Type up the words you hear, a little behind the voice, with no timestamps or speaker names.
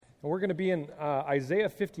And we're going to be in Isaiah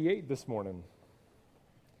 58 this morning.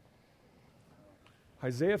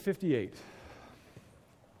 Isaiah 58.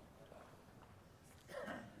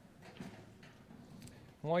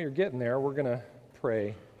 While you're getting there, we're going to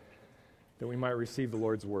pray that we might receive the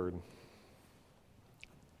Lord's word.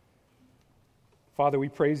 Father, we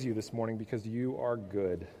praise you this morning because you are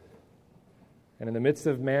good. And in the midst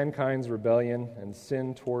of mankind's rebellion and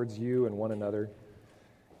sin towards you and one another,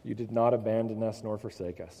 you did not abandon us nor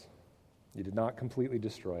forsake us. You did not completely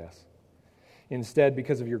destroy us. Instead,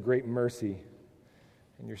 because of your great mercy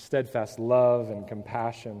and your steadfast love and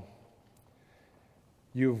compassion,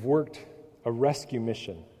 you have worked a rescue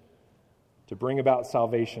mission to bring about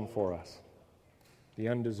salvation for us, the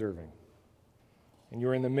undeserving. And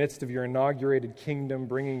you're in the midst of your inaugurated kingdom,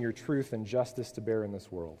 bringing your truth and justice to bear in this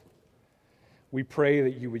world. We pray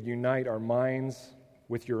that you would unite our minds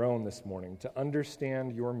with your own this morning to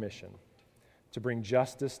understand your mission, to bring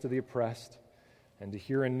justice to the oppressed, and to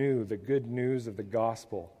hear anew the good news of the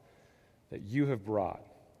gospel that you have brought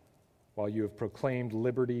while you have proclaimed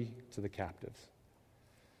liberty to the captives.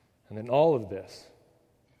 And in all of this,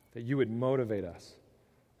 that you would motivate us,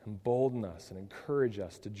 embolden us, and encourage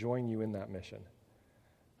us to join you in that mission.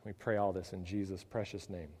 We pray all this in Jesus' precious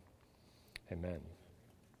name. Amen.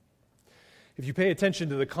 If you pay attention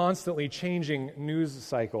to the constantly changing news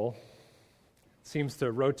cycle, it seems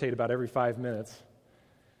to rotate about every 5 minutes.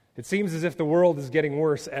 It seems as if the world is getting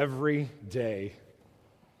worse every day.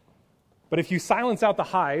 But if you silence out the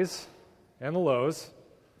highs and the lows,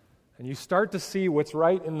 and you start to see what's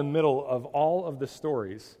right in the middle of all of the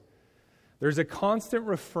stories, there's a constant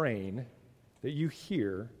refrain that you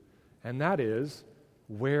hear, and that is,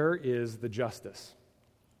 where is the justice?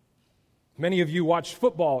 Many of you watched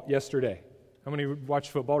football yesterday. How many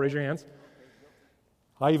watched football? Raise your hands.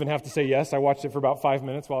 I even have to say yes. I watched it for about 5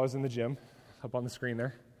 minutes while I was in the gym, up on the screen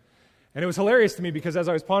there. And it was hilarious to me because as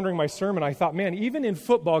I was pondering my sermon, I thought, man, even in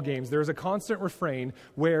football games, there's a constant refrain,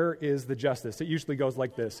 where is the justice? It usually goes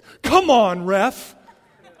like this: come on, ref!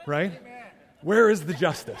 Right? Where is the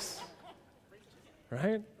justice?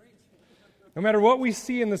 Right? No matter what we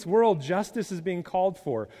see in this world, justice is being called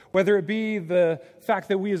for. Whether it be the fact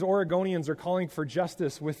that we as Oregonians are calling for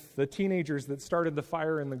justice with the teenagers that started the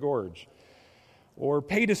fire in the gorge, or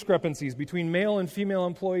pay discrepancies between male and female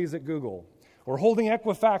employees at Google, or holding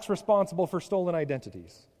Equifax responsible for stolen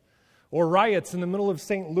identities, or riots in the middle of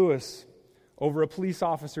St. Louis over a police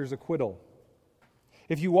officer's acquittal.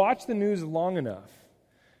 If you watch the news long enough,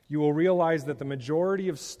 you will realize that the majority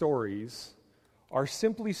of stories are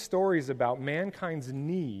simply stories about mankind's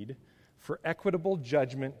need for equitable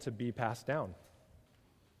judgment to be passed down.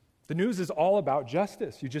 The news is all about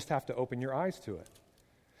justice. You just have to open your eyes to it.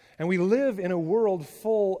 And we live in a world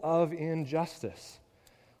full of injustice.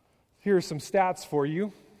 Here are some stats for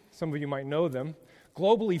you. Some of you might know them.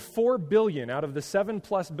 Globally, 4 billion out of the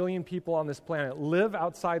 7+ billion people on this planet live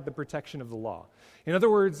outside the protection of the law. In other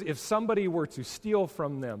words, if somebody were to steal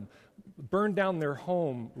from them, burn down their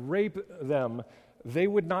home, rape them, they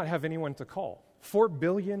would not have anyone to call. 4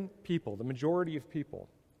 billion people, the majority of people.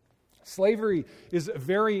 Slavery is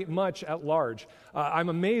very much at large. I'm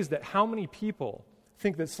amazed at how many people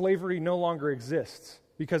think that slavery no longer exists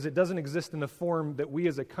because it doesn't exist in the form that we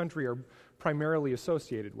as a country are primarily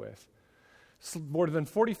associated with. More than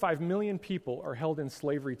 45 million people are held in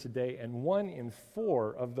slavery today, and 1 in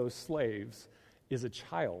 4 of those slaves is a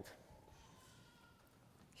child.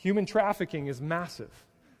 Human trafficking is massive.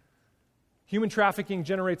 Human trafficking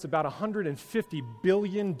generates about $150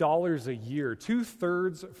 billion a year,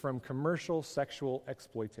 2/3 from commercial sexual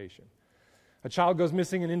exploitation. A child goes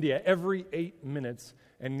missing in India every 8 minutes,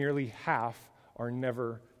 and nearly half are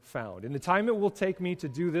never found. In the time it will take me to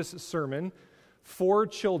do this sermon, 4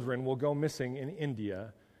 children will go missing in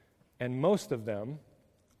India, and most of them,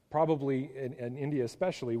 probably in India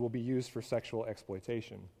especially, will be used for sexual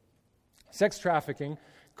exploitation. Sex trafficking,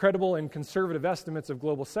 credible and conservative estimates of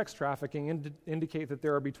global sex trafficking indicate that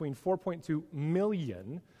there are between 4.2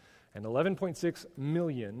 million and 11.6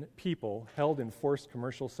 million people held in forced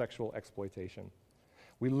commercial sexual exploitation.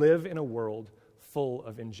 We live in a world full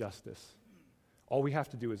of injustice. All we have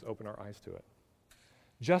to do is open our eyes to it.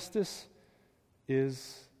 Justice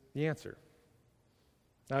is the answer.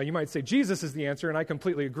 Now, you might say Jesus is the answer, and I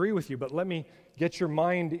completely agree with you, but let me get your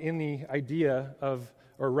mind in the idea of,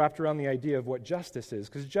 or wrapped around the idea of what justice is,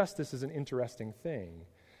 because justice is an interesting thing.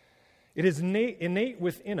 It is innate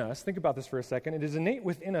within us, think about this for a second, it is innate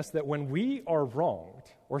within us that when we are wronged,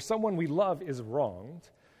 or someone we love is wronged,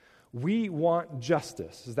 we want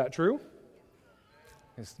justice. Is that true?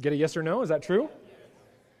 Get a yes or no? Is that true?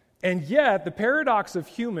 And yet, the paradox of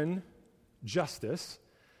human justice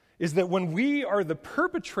is that when we are the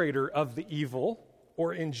perpetrator of the evil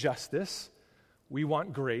or injustice, we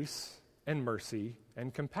want grace and mercy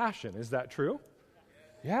and compassion. Is that true?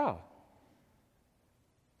 Yeah.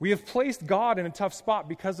 We have placed God in a tough spot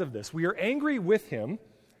because of this. We are angry with him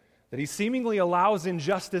that he seemingly allows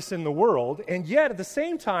injustice in the world, and yet at the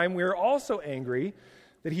same time, we are also angry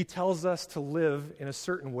that he tells us to live in a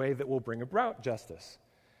certain way that will bring about justice.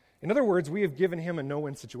 In other words, we have given him a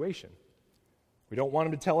no-win situation. We don't want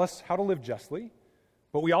him to tell us how to live justly,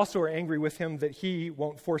 but we also are angry with him that he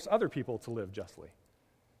won't force other people to live justly.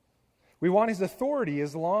 We want his authority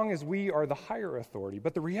as long as we are the higher authority.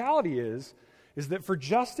 But the reality is that for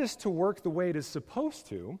justice to work the way it is supposed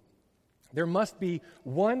to, there must be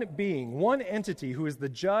one being, one entity who is the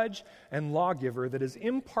judge and lawgiver that is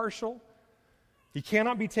impartial. He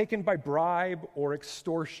cannot be taken by bribe or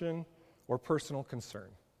extortion or personal concern.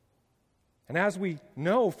 And as we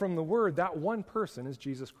know from the Word, that one person is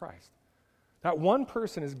Jesus Christ. That one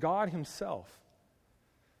person is God himself.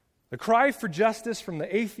 The cry for justice from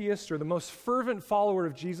the atheist or the most fervent follower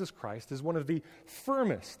of Jesus Christ is one of the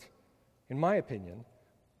firmest, in my opinion,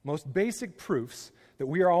 most basic proofs that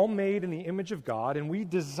we are all made in the image of God, and we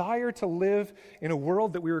desire to live in a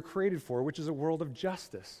world that we were created for, which is a world of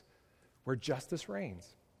justice, where justice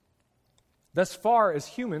reigns. Thus far, as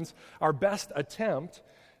humans, our best attempt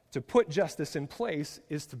to put justice in place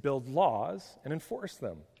is to build laws and enforce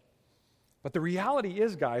them. But the reality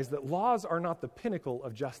is, guys, that laws are not the pinnacle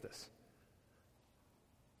of justice.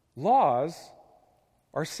 Laws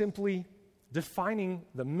are simply defining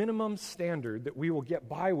the minimum standard that we will get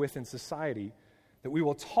by with in society, that we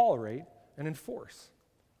will tolerate and enforce.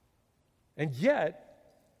 And yet,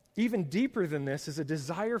 even deeper than this is a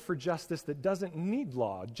desire for justice that doesn't need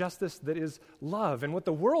law, justice that is love. And what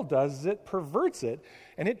the world does is it perverts it,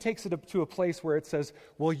 and it takes it up to a place where it says,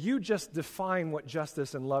 well, you just define what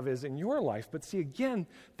justice and love is in your life. But see, again,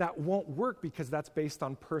 that won't work because that's based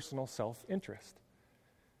on personal self-interest.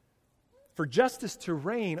 For justice to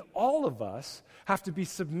reign, all of us have to be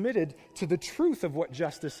submitted to the truth of what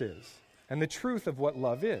justice is and the truth of what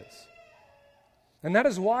love is. And that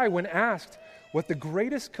is why when asked what the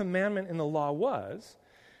greatest commandment in the law was,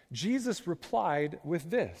 Jesus replied with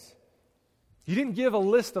this. He didn't give a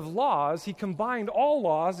list of laws. He combined all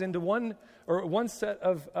laws into one set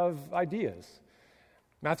of ideas.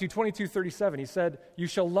 Matthew 22:37, he said, "You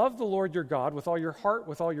shall love the Lord your God with all your heart,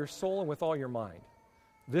 with all your soul, and with all your mind.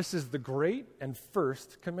 This is the great and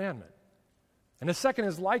first commandment. And the second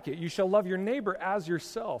is like it. You shall love your neighbor as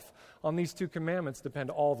yourself. On these two commandments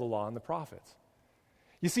depend all the law and the prophets."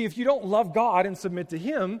 You see, if you don't love God and submit to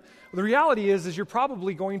him, the reality is you're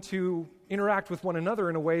probably going to interact with one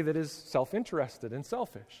another in a way that is self-interested and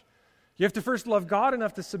selfish. You have to first love God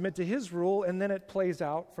enough to submit to his rule, and then it plays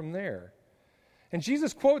out from there. And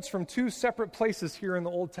Jesus quotes from two separate places here in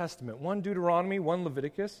the Old Testament, one Deuteronomy, one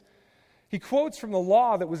Leviticus. He quotes from the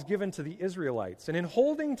law that was given to the Israelites. And in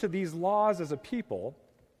holding to these laws as a people,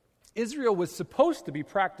 Israel was supposed to be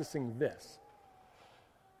practicing this.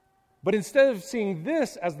 But instead of seeing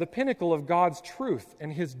this as the pinnacle of God's truth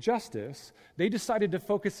and his justice, they decided to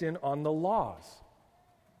focus in on the laws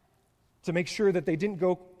to make sure that they didn't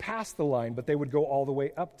go past the line, but they would go all the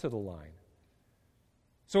way up to the line.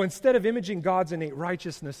 So instead of imaging God's innate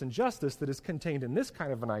righteousness and justice that is contained in this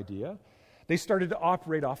kind of an idea, they started to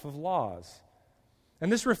operate off of laws.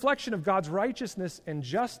 And this reflection of God's righteousness and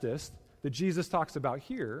justice that Jesus talks about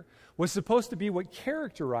here was supposed to be what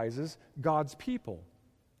characterizes God's people.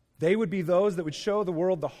 They would be those that would show the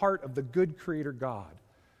world the heart of the good Creator God,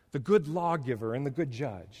 the good lawgiver and the good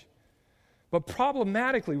judge. But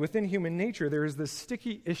problematically, within human nature, there is this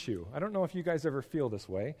sticky issue. I don't know if you guys ever feel this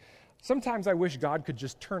way. Sometimes I wish God could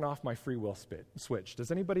just turn off my free will switch.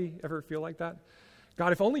 Does anybody ever feel like that?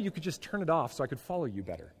 God, if only you could just turn it off so I could follow you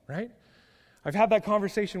better, right? I've had that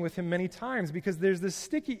conversation with him many times because there's this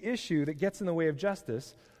sticky issue that gets in the way of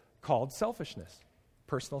justice called selfishness,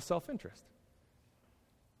 personal self-interest.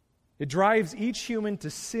 It drives each human to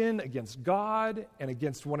sin against God and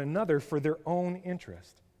against one another for their own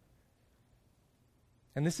interest.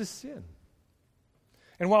 And this is sin.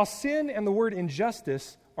 And while sin and the word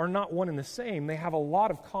injustice are not one and the same, they have a lot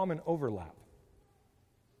of common overlap.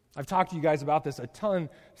 I've talked to you guys about this a ton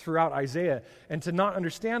throughout Isaiah, and to not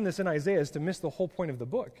understand this in Isaiah is to miss the whole point of the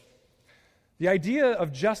book. The idea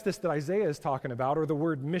of justice that Isaiah is talking about, or the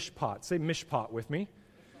word mishpat, say mishpat with me,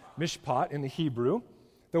 mishpat in the Hebrew.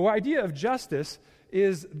 The idea of justice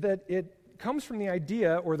is that it comes from the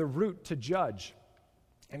idea or the root to judge.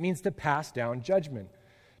 It means to pass down judgment.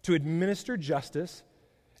 To administer justice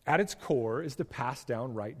at its core is to pass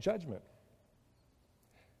down right judgment.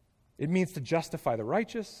 It means to justify the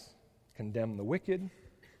righteous, condemn the wicked.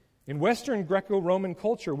 In Western Greco-Roman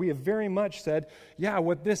culture, we have very much said, yeah,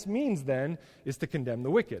 what this means then is to condemn the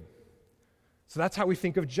wicked. So that's how we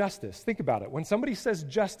think of justice. Think about it. When somebody says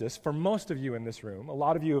justice, for most of you in this room, a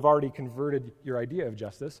lot of you have already converted your idea of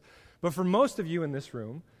justice, but for most of you in this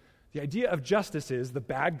room, the idea of justice is the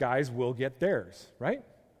bad guys will get theirs, right?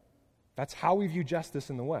 That's how we view justice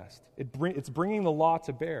in the West. It's bringing the law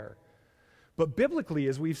to bear. But biblically,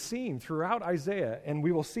 as we've seen throughout Isaiah, and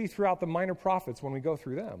we will see throughout the minor prophets when we go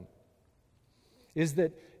through them, is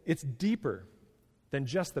that it's deeper than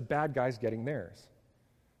just the bad guys getting theirs.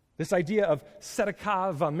 This idea of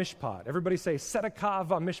tzedakah v'mishpat. Everybody say tzedakah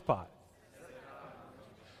v'mishpat.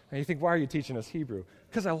 And you think, why are you teaching us Hebrew?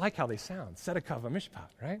 Because I like how they sound. Tzedakah v'mishpat,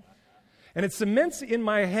 right? And it cements in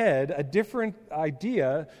my head a different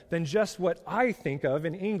idea than just what I think of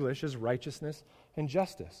in English as righteousness and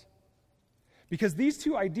justice. Because these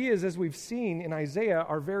two ideas, as we've seen in Isaiah,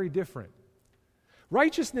 are very different.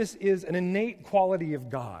 Righteousness is an innate quality of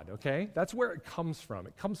God, okay? That's where it comes from.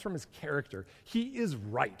 It comes from his character. He is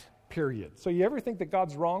right, period. So you ever think that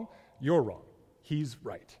God's wrong? You're wrong. He's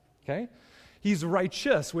right, okay? He's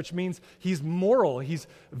righteous, which means he's moral, he's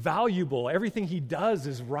valuable. Everything he does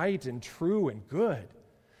is right and true and good.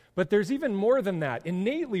 But there's even more than that.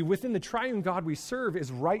 Innately, within the triune God we serve is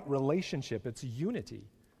right relationship. It's unity.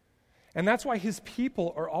 And that's why his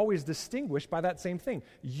people are always distinguished by that same thing,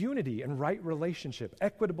 unity and right relationship,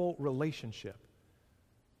 equitable relationship.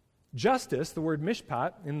 Justice, the word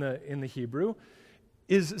mishpat in the Hebrew,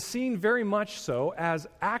 is seen very much so as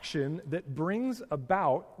action that brings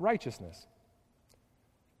about righteousness.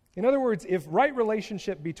 In other words, if right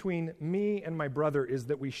relationship between me and my brother is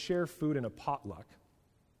that we share food in a potluck,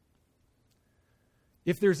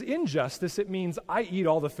 if there's injustice, it means I eat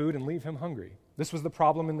all the food and leave him hungry. This was the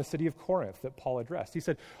problem in the city of Corinth that Paul addressed. He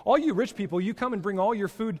said, all you rich people, you come and bring all your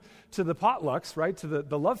food to the potlucks, right, to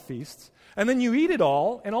the love feasts, and then you eat it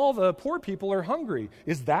all, and all the poor people are hungry.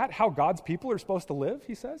 Is that how God's people are supposed to live,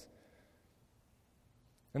 he says?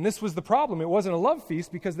 And this was the problem. It wasn't a love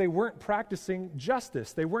feast because they weren't practicing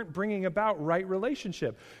justice. They weren't bringing about right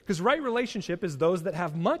relationship. Because right relationship is those that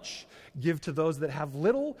have much give to those that have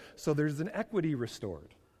little, so there's an equity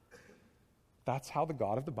restored. That's how the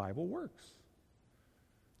God of the Bible works.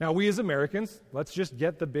 Now, we as Americans, let's just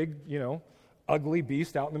get the big, ugly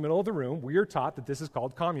beast out in the middle of the room. We are taught that this is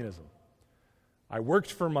called communism. I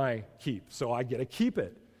worked for my keep, so I get to keep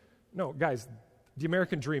it. No, guys, the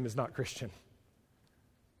American dream is not Christian.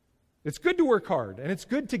 It's good to work hard, and it's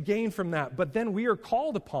good to gain from that, but then we are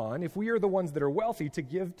called upon, if we are the ones that are wealthy, to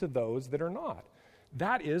give to those that are not.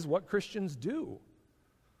 That is what Christians do.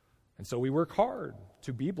 And so we work hard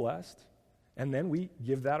to be blessed, and then we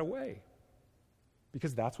give that away,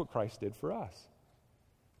 because that's what Christ did for us.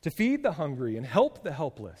 To feed the hungry and help the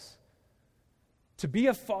helpless, to be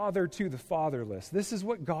a father to the fatherless. This is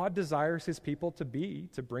what God desires his people to be,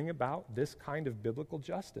 to bring about this kind of biblical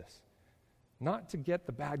justice. Not to get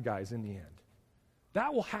the bad guys in the end.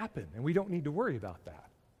 That will happen, and we don't need to worry about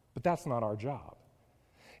that. But that's not our job.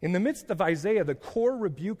 In the midst of Isaiah, the core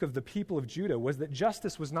rebuke of the people of Judah was that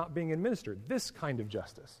justice was not being administered, this kind of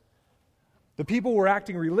justice. The people were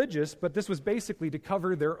acting religious, but this was basically to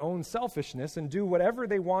cover their own selfishness and do whatever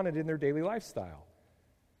they wanted in their daily lifestyle.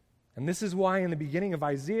 And this is why in the beginning of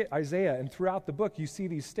Isaiah and throughout the book, you see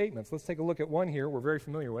these statements. Let's take a look at one here we're very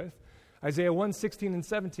familiar with. Isaiah 1:16 and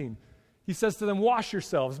 17. He says to them, wash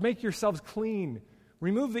yourselves, make yourselves clean.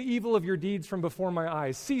 Remove the evil of your deeds from before my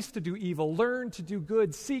eyes. Cease to do evil. Learn to do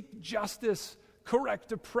good. Seek justice.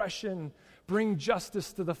 Correct oppression. Bring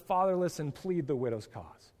justice to the fatherless and plead the widow's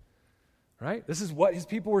cause. Right? This is what his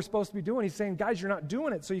people were supposed to be doing. He's saying, guys, you're not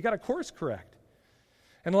doing it, so you got to course correct.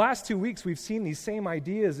 And the last 2 weeks, we've seen these same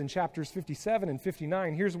ideas in chapters 57 and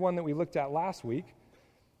 59. Here's one that we looked at last week.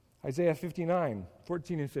 Isaiah 59,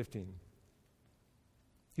 14 and 15.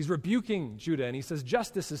 He's rebuking Judah, and he says,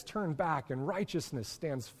 justice is turned back, and righteousness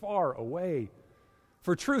stands far away.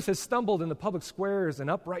 For truth has stumbled in the public squares, and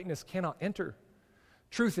uprightness cannot enter.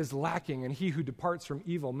 Truth is lacking, and he who departs from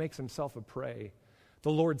evil makes himself a prey. The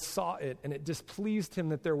Lord saw it, and it displeased him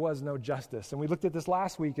that there was no justice. And we looked at this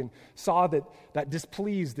last week and saw that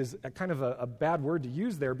displeased is a kind of a bad word to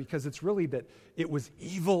use there, because it's really that it was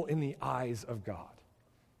evil in the eyes of God.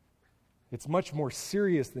 It's much more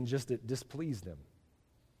serious than just it displeased him.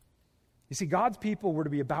 You see, God's people were to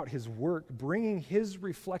be about his work, bringing his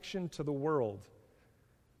reflection to the world.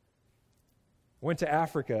 I went to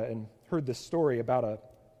Africa and heard this story about a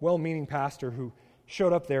well-meaning pastor who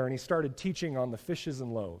showed up there and he started teaching on the fishes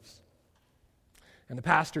and loaves. And the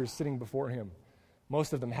pastors sitting before him,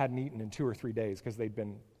 most of them hadn't eaten in 2 or 3 days because they'd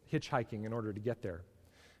been hitchhiking in order to get there.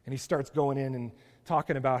 And he starts going in and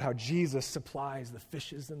talking about how Jesus supplies the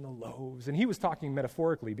fishes and the loaves. And he was talking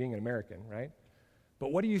metaphorically, being an American, right?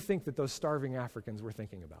 But what do you think that those starving Africans were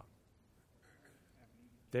thinking about?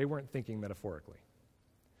 They weren't thinking metaphorically.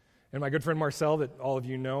 And my good friend Marcel, that all of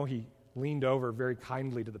you know, he leaned over very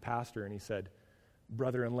kindly to the pastor and he said,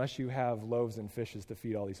 "Brother, unless you have loaves and fishes to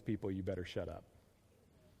feed all these people, you better shut up."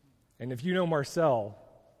 And if you know Marcel,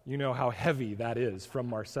 you know how heavy that is from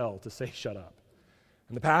Marcel to say shut up.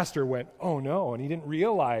 And the pastor went, "Oh no," and he didn't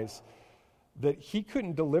realize that he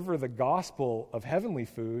couldn't deliver the gospel of heavenly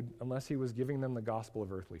food unless he was giving them the gospel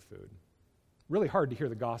of earthly food. Really hard to hear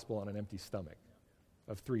the gospel on an empty stomach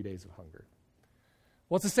of 3 days of hunger.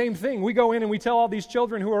 Well, it's the same thing. We go in and we tell all these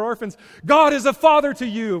children who are orphans, God is a father to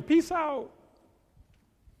you. Peace out.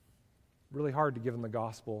 Really hard to give them the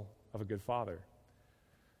gospel of a good father.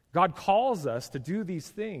 God calls us to do these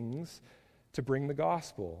things to bring the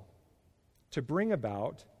gospel, to bring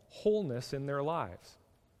about wholeness in their lives.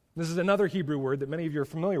 This is another Hebrew word that many of you are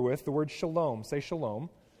familiar with, the word shalom. Say shalom.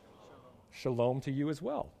 Shalom to you as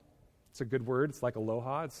well. It's a good word. It's like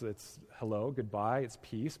aloha. It's hello, goodbye. It's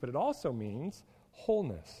peace. But it also means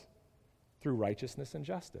wholeness through righteousness and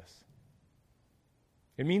justice.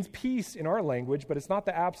 It means peace in our language, but it's not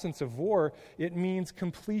the absence of war. It means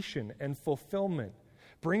completion and fulfillment,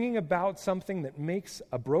 bringing about something that makes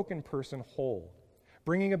a broken person whole,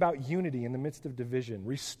 bringing about unity in the midst of division,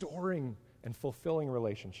 restoring and fulfilling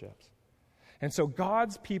relationships. And so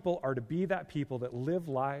God's people are to be that people that live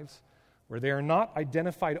lives where they are not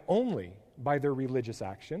identified only by their religious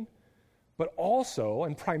action, but also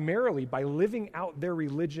and primarily by living out their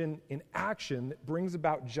religion in action that brings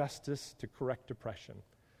about justice to correct oppression.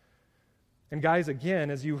 And guys, again,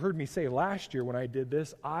 as you heard me say last year when I did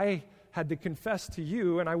this, I had to confess to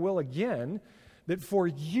you, and I will again, that for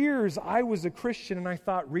years I was a Christian and I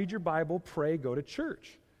thought, read your Bible, pray, go to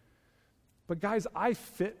church. But guys, I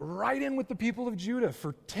fit right in with the people of Judah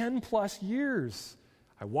for 10 plus years.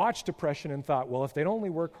 I watched oppression and thought, well, if they'd only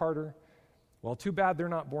work harder, well, too bad they're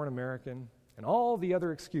not born American, and all the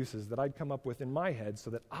other excuses that I'd come up with in my head so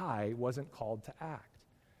that I wasn't called to act.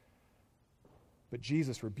 But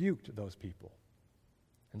Jesus rebuked those people.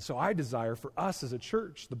 And so I desire for us as a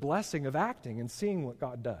church the blessing of acting and seeing what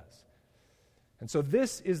God does. And so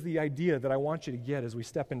this is the idea that I want you to get as we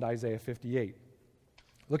step into Isaiah 58.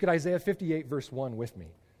 Look at Isaiah 58, verse 1 with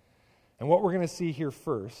me. And what we're going to see here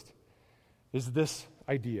first is this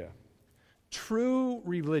idea. True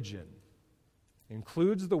religion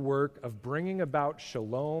includes the work of bringing about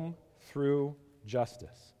shalom through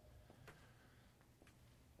justice.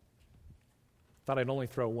 Thought I'd only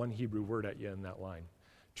throw one Hebrew word at you in that line.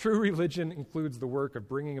 True religion includes the work of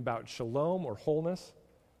bringing about shalom or wholeness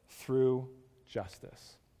through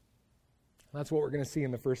justice. That's what we're going to see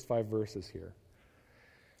in the first 5 verses here.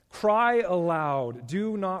 Cry aloud,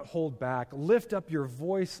 do not hold back. Lift up your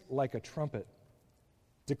voice like a trumpet.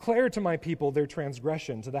 Declare to my people their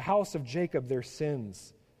transgression, to the house of Jacob their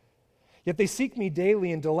sins. Yet they seek me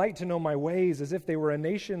daily and delight to know my ways, as if they were a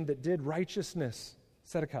nation that did righteousness,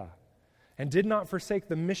 tzedakah, and did not forsake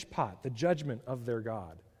the mishpat, the judgment of their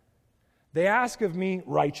God. They ask of me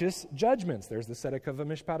righteous judgments. There's the tzedakah of a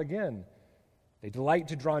mishpat again. They delight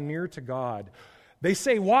to draw near to God. They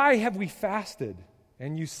say, why have we fasted,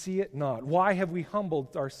 and you see it not? Why have we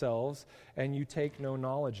humbled ourselves, and you take no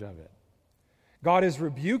knowledge of it? God is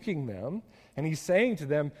rebuking them, and he's saying to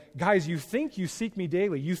them, guys, you think you seek me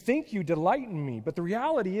daily. You think you delight in me. But the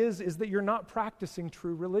reality is that you're not practicing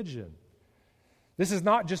true religion. This is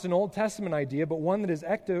not just an Old Testament idea, but one that is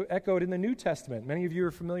echoed in the New Testament. Many of you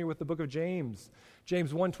are familiar with the book of James.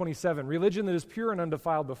 James 1:27, religion that is pure and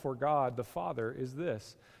undefiled before God, the Father, is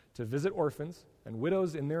this, to visit orphans and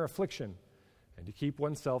widows in their affliction, and to keep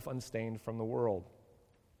oneself unstained from the world.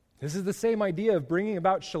 This is the same idea of bringing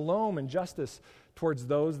about shalom and justice towards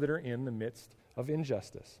those that are in the midst of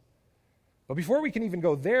injustice. But before we can even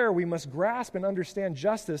go there, we must grasp and understand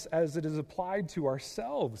justice as it is applied to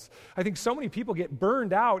ourselves. I think so many people get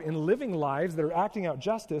burned out in living lives that are acting out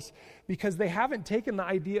justice because they haven't taken the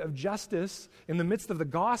idea of justice in the midst of the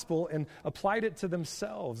gospel and applied it to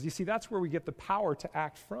themselves. You see, that's where we get the power to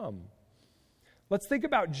act from. Let's think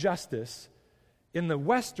about justice in the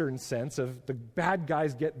Western sense of the bad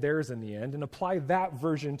guys get theirs in the end and apply that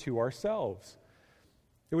version to ourselves.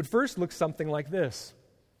 It would first look something like this.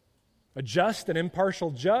 A just and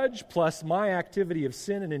impartial judge plus my activity of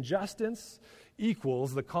sin and injustice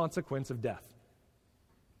equals the consequence of death.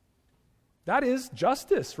 That is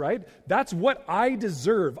justice, right? That's what I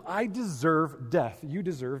deserve. I deserve death. You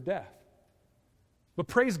deserve death. But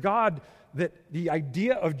praise God that the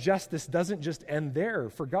idea of justice doesn't just end there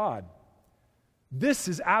for God. This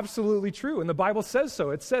is absolutely true, and the Bible says so.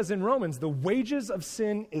 It says in Romans, the wages of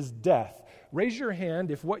sin is death. Raise your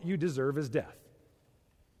hand if what you deserve is death.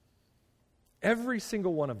 Every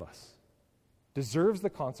single one of us deserves the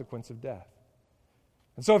consequence of death.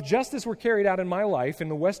 And so if justice were carried out in my life in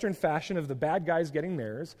the Western fashion of the bad guys getting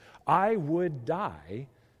theirs, I would die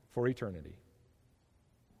for eternity.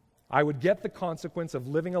 I would get the consequence of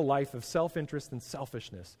living a life of self-interest and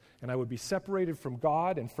selfishness, and I would be separated from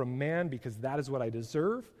God and from man because that is what I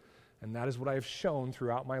deserve, and that is what I have shown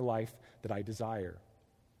throughout my life that I desire.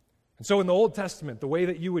 And so in the Old Testament, the way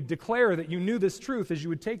that you would declare that you knew this truth is you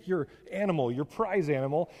would take your animal, your prize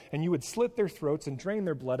animal, and you would slit their throats and drain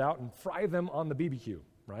their blood out and fry them on the BBQ,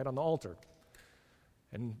 right, on the altar.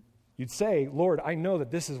 And you'd say, Lord, I know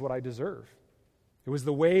that this is what I deserve. It was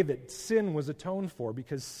the way that sin was atoned for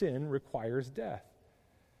because sin requires death.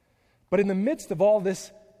 But in the midst of all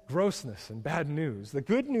this grossness and bad news, the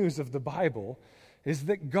good news of the Bible is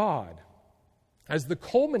that God, as the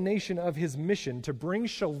culmination of his mission to bring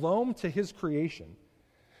shalom to his creation,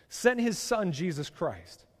 sent his Son, Jesus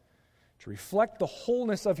Christ, to reflect the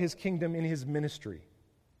wholeness of his kingdom in his ministry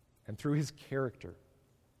and through his character.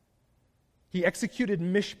 He executed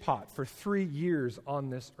mishpat for 3 years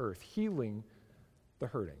on this earth, healing the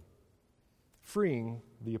hurting, freeing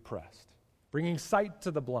the oppressed, bringing sight to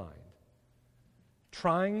the blind,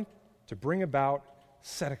 trying to bring about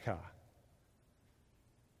tzedakah.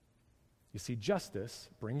 You see, justice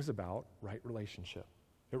brings about right relationship.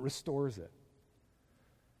 It restores it.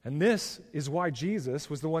 And this is why Jesus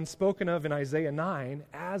was the one spoken of in Isaiah 9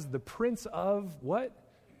 as the Prince of what?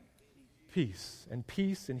 Peace. And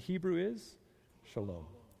peace in Hebrew is shalom.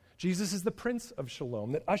 Jesus is the Prince of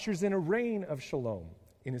Shalom that ushers in a reign of shalom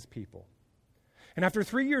in his people. And after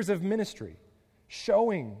 3 years of ministry,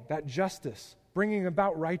 showing that justice, bringing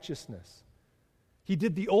about righteousness, he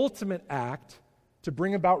did the ultimate act to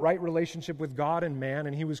bring about right relationship with God and man,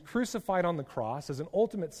 and he was crucified on the cross as an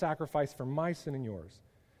ultimate sacrifice for my sin and yours.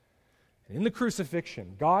 And in the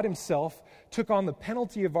crucifixion, God himself took on the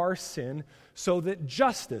penalty of our sin so that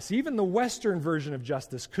justice, even the Western version of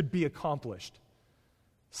justice, could be accomplished.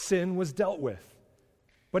 Sin was dealt with.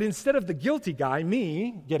 But instead of the guilty guy,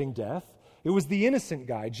 me, getting death, it was the innocent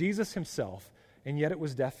guy, Jesus himself, and yet it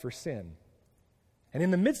was death for sin. And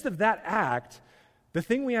in the midst of that act, the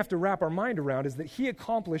thing we have to wrap our mind around is that he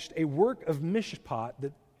accomplished a work of mishpat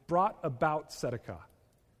that brought about tzedakah.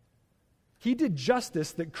 He did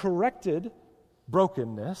justice that corrected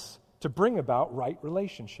brokenness to bring about right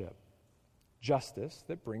relationship. Justice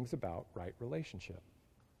that brings about right relationship.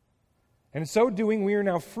 And in so doing, we are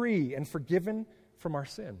now free and forgiven from our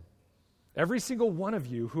sin. Every single one of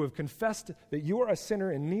you who have confessed that you are a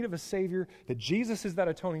sinner in need of a Savior, that Jesus is that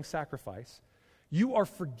atoning sacrifice, you are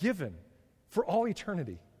forgiven for all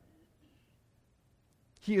eternity.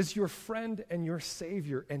 He is your friend and your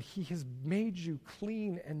Savior, and he has made you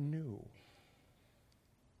clean and new.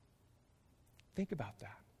 Think about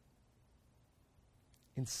that.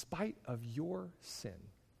 In spite of your sin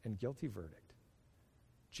and guilty verdict,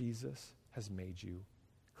 Jesus has made you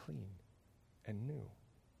clean and new.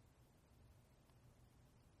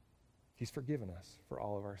 He's forgiven us for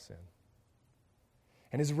all of our sin.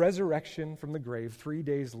 And his resurrection from the grave 3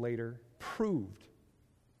 days later proved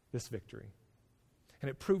this victory. And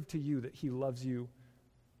it proved to you that he loves you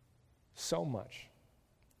so much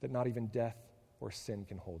that not even death or sin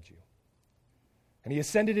can hold you. And he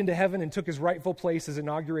ascended into heaven and took his rightful place as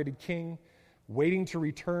inaugurated king, waiting to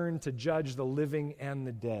return to judge the living and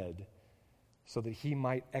the dead, so that he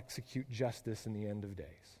might execute justice in the end of days.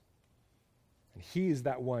 And he is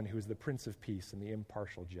that one who is the Prince of Peace and the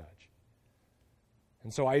impartial judge.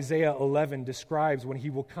 And so Isaiah 11 describes when he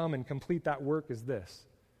will come and complete that work as this.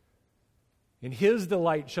 And his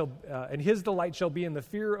delight shall be in the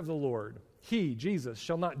fear of the Lord. He, Jesus,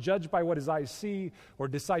 shall not judge by what his eyes see or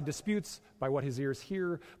decide disputes by what his ears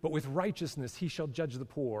hear, but with righteousness he shall judge the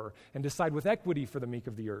poor and decide with equity for the meek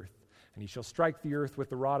of the earth. And he shall strike the earth with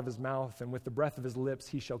the rod of his mouth, and with the breath of his lips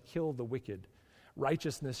he shall kill the wicked.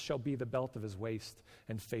 Righteousness shall be the belt of his waist,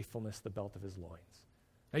 and faithfulness the belt of his loins.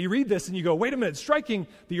 Now you read this and you go, wait a minute, striking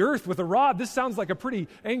the earth with a rod, this sounds like a pretty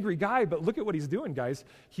angry guy, but look at what he's doing, guys.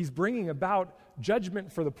 He's bringing about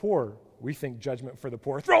judgment for the poor. We think judgment for the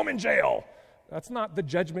poor. Throw him in jail. That's not the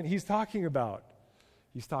judgment he's talking about.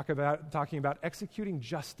 He's talking about executing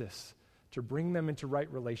justice to bring them into right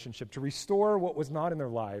relationship, to restore what was not in their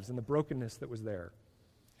lives and the brokenness that was there.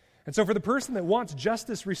 And so for the person that wants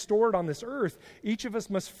justice restored on this earth, each of us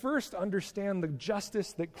must first understand the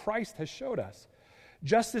justice that Christ has showed us.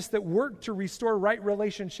 justice that worked to restore right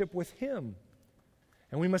relationship with him.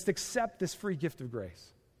 And we must accept this free gift of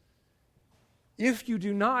grace. If you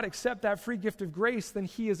do not accept that free gift of grace, then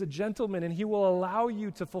he is a gentleman, and he will allow you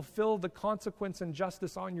to fulfill the consequence and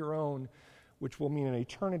justice on your own, which will mean an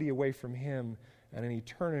eternity away from him and an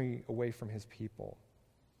eternity away from his people.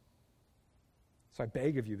 So I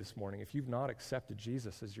beg of you this morning, if you've not accepted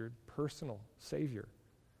Jesus as your personal Savior,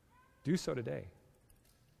 do so today.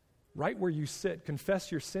 Right where you sit,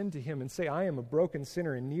 confess your sin to him and say, I am a broken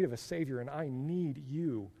sinner in need of a Savior, and I need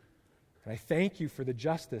you. And I thank you for the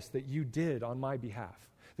justice that you did on my behalf,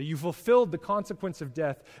 that you fulfilled the consequence of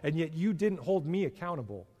death, and yet you didn't hold me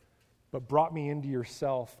accountable, but brought me into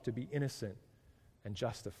yourself to be innocent and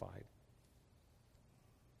justified.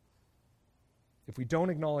 If we don't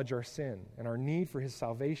acknowledge our sin and our need for his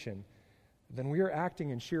salvation, then we are acting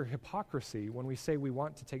in sheer hypocrisy when we say we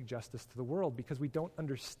want to take justice to the world, because we don't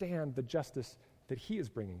understand the justice that he is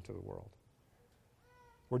bringing to the world.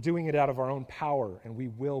 We're doing it out of our own power, and we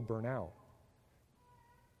will burn out.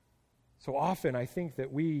 So often, I think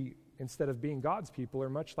that we, instead of being God's people, are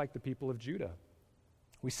much like the people of Judah.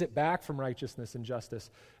 We sit back from righteousness and justice,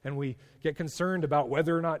 and we get concerned about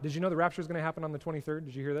whether or not, did you know the rapture is going to happen on the 23rd?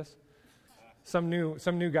 Did you hear this? Some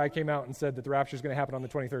new guy came out and said that the rapture is going to happen on the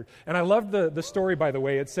 23rd. And I loved the story, by the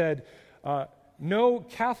way. It said, no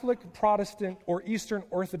Catholic, Protestant, or Eastern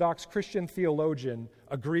Orthodox Christian theologian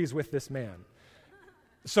agrees with this man.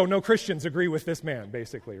 So no Christians agree with this man,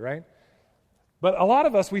 basically, right? But a lot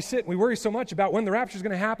of us, we sit and we worry so much about when the rapture is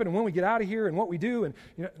going to happen and when we get out of here and what we do. And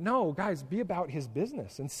no, guys, be about his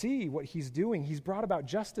business and see what he's doing. He's brought about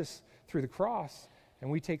justice through the cross,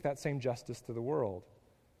 and we take that same justice to the world.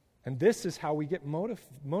 And this is how we get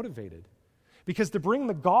motivated. Because to bring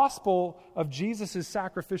the gospel of Jesus'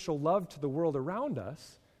 sacrificial love to the world around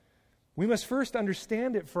us, we must first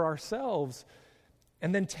understand it for ourselves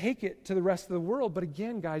and then take it to the rest of the world. But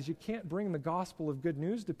again, guys, you can't bring the gospel of good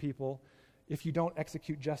news to people if you don't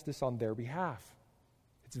execute justice on their behalf.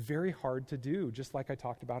 It's very hard to do, just like I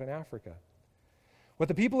talked about in Africa. What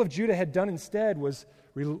the people of Judah had done instead was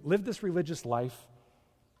live this religious life,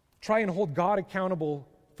 try and hold God accountable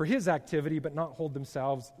for his activity, but not hold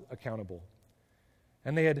themselves accountable.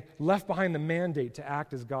 And they had left behind the mandate to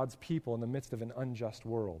act as God's people in the midst of an unjust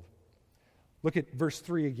world. Look at verse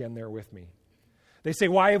 3 again there with me. They say,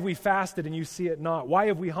 why have we fasted and you see it not? Why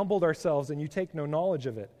have we humbled ourselves and you take no knowledge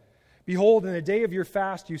of it? Behold, in the day of your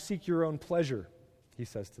fast you seek your own pleasure, he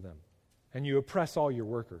says to them, and you oppress all your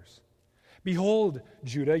workers. Behold,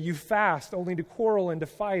 Judah, you fast only to quarrel and to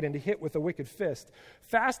fight and to hit with a wicked fist.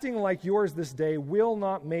 Fasting like yours this day will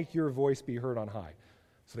not make your voice be heard on high.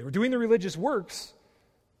 So they were doing the religious works,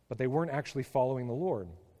 but they weren't actually following the Lord.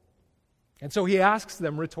 And so he asks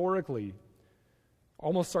them rhetorically,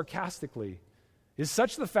 almost sarcastically, is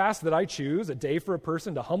such the fast that I choose, a day for a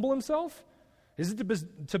person to humble himself? Is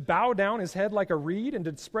it to bow down his head like a reed and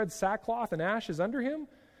to spread sackcloth and ashes under him?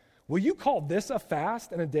 Will you call this a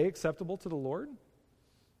fast and a day acceptable to the Lord?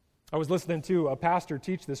 I was listening to a pastor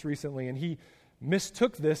teach this recently, and he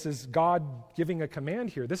mistook this as God giving a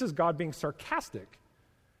command here. This is God being sarcastic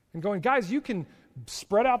and going, guys, you can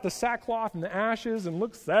spread out the sackcloth and the ashes and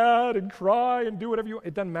look sad and cry and do whatever you want.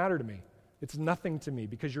 It doesn't matter to me. It's nothing to me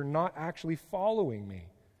because you're not actually following me.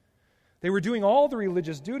 They were doing all the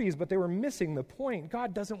religious duties, but they were missing the point.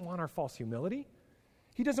 God doesn't want our false humility.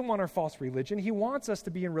 He doesn't want our false religion. He wants us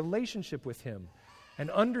to be in relationship with him and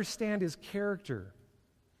understand his character.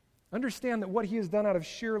 Understand that what he has done out of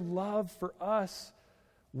sheer love for us,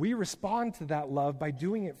 we respond to that love by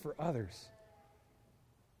doing it for others.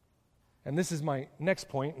 And this is my next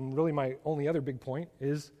point, and really my only other big point,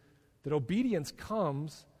 is that obedience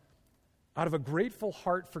comes out of a grateful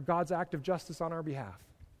heart for God's act of justice on our behalf.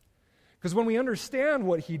 Because when we understand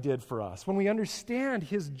what he did for us, when we understand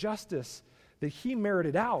his justice that he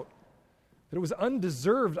merited out, that it was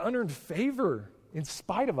undeserved, unearned favor in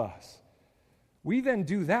spite of us, we then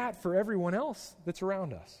do that for everyone else that's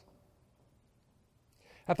around us.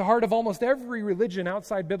 At the heart of almost every religion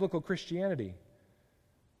outside biblical Christianity,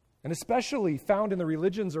 and especially found in the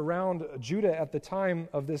religions around Judah at the time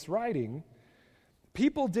of this writing,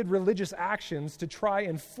 people did religious actions to try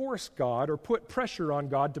and force God or put pressure on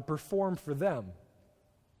God to perform for them.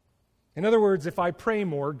 In other words, if I pray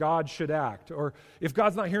more, God should act. Or if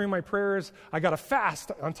God's not hearing my prayers, I got to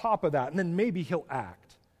fast on top of that, and then maybe he'll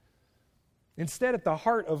act. Instead, at the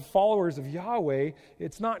heart of followers of Yahweh,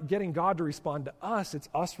 it's not getting God to respond to us, it's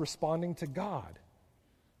us responding to God.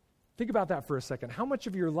 Think about that for a second. How much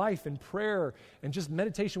of your life in prayer and just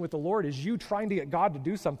meditation with the Lord is you trying to get God to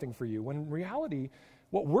do something for you, when in reality,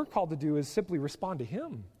 what we're called to do is simply respond to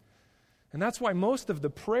him. And that's why most of the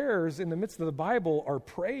prayers in the midst of the Bible are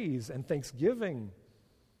praise and thanksgiving.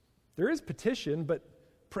 There is petition, but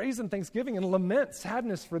praise and thanksgiving and lament,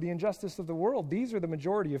 sadness for the injustice of the world. These are the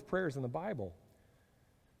majority of prayers in the Bible.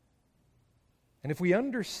 And if we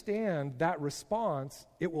understand that response,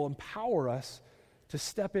 it will empower us to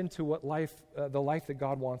step into what the life that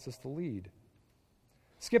God wants us to lead.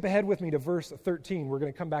 Skip ahead with me to verse 13. We're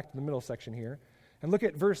going to come back to the middle section here and look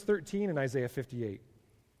at verse 13 in Isaiah 58.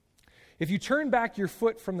 If you turn back your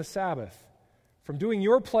foot from the Sabbath, from doing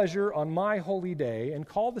your pleasure on my holy day, and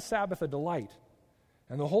call the Sabbath a delight,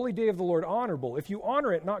 and the holy day of the Lord honorable, if you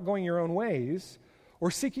honor it not going your own ways,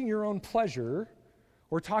 or seeking your own pleasure,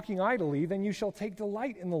 or talking idly, then you shall take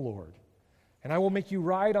delight in the Lord. And I will make you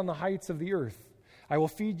ride on the heights of the earth. I will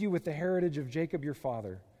feed you with the heritage of Jacob your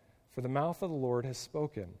father, for the mouth of the Lord has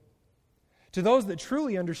spoken. To those that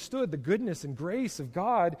truly understood the goodness and grace of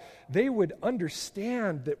God, they would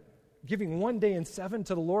understand that giving one day in 7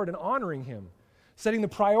 to the Lord and honoring Him, setting the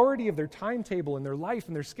priority of their timetable and their life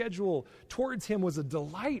and their schedule towards Him was a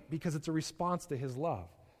delight because it's a response to His love.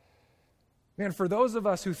 Man, for those of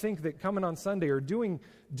us who think that coming on Sunday or doing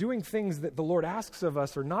things that the Lord asks of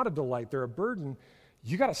us are not a delight, they're a burden,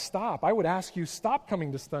 you got to stop. I would ask you, stop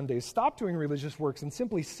coming to Sundays, stop doing religious works, and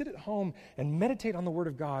simply sit at home and meditate on the Word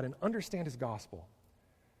of God and understand His gospel.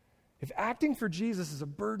 If acting for Jesus is a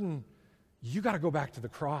burden, you got to go back to the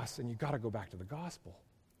cross and you got to go back to the gospel.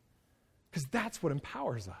 Because that's what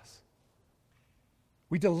empowers us.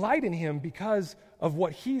 We delight in Him because of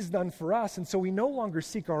what He's done for us, and so we no longer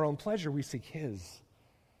seek our own pleasure, we seek His.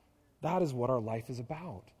 That is what our life is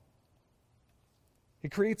about.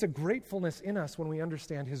 It creates a gratefulness in us when we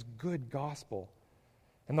understand His good gospel.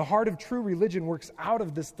 And the heart of true religion works out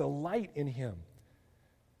of this delight in Him.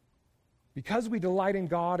 Because we delight in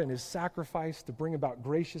God and His sacrifice to bring about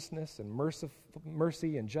graciousness and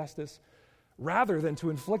mercy and justice, rather than to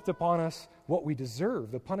inflict upon us what we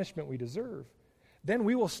deserve, the punishment we deserve, then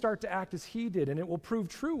we will start to act as He did, and it will prove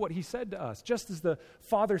true what He said to us. Just as the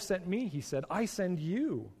Father sent me, He said, I send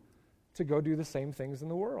you to go do the same things in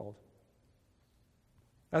the world.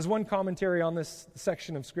 As one commentary on this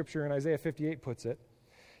section of Scripture in Isaiah 58 puts it,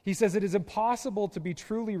 he says, it is impossible to be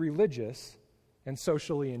truly religious and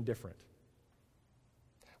socially indifferent.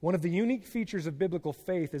 One of the unique features of biblical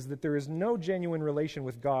faith is that there is no genuine relation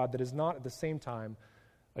with God that is not at the same time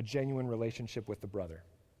a genuine relationship with the brother.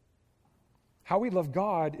 How we love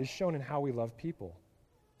God is shown in how we love people.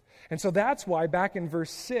 And so that's why back in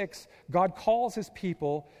verse 6, God calls His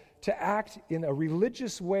people to act in a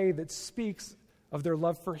religious way that speaks of their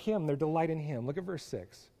love for Him, their delight in Him. Look at verse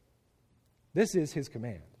 6. This is His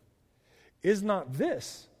command. Is not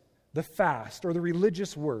this the fast or the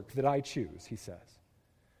religious work that I choose, He says,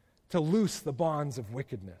 to loose the bonds of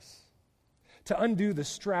wickedness, to undo the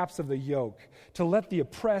straps of the yoke, to let the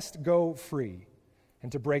oppressed go free,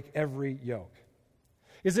 and to break every yoke?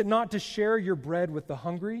 Is it not to share your bread with the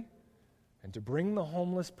hungry and to bring the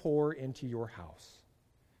homeless poor into your house?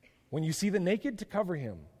 When you see the naked, to cover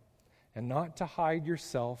him, and not to hide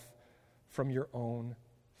yourself from your own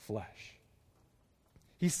flesh.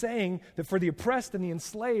 He's saying that for the oppressed and the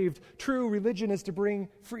enslaved, true religion is to bring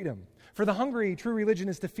freedom. For the hungry, true religion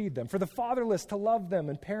is to feed them. For the fatherless, to love them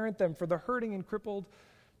and parent them. For the hurting and crippled,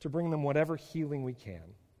 to bring them whatever healing we can.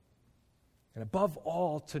 And above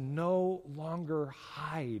all, to no longer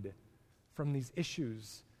hide from these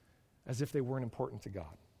issues as if they weren't important to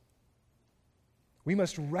God. We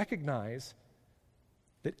must recognize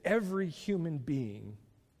that every human being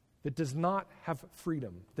that does not have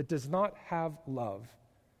freedom, that does not have love,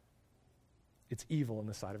 it's evil in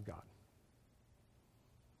the sight of God.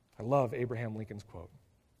 I love Abraham Lincoln's quote.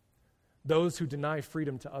 Those who deny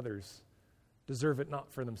freedom to others deserve it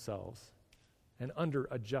not for themselves, and under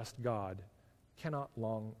a just God cannot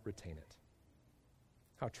long retain it.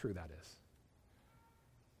 How true that is.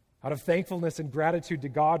 Out of thankfulness and gratitude to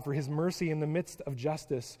God for His mercy in the midst of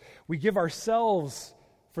justice, we give ourselves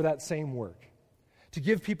for that same work, to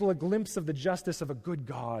give people a glimpse of the justice of a good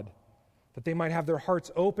God, that they might have their hearts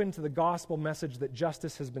open to the gospel message that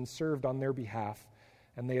justice has been served on their behalf,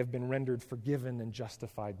 and they have been rendered forgiven and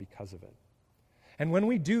justified because of it. And when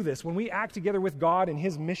we do this, when we act together with God in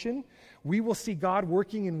His mission, we will see God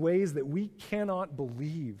working in ways that we cannot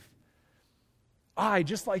believe. I,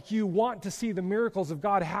 just like you, want to see the miracles of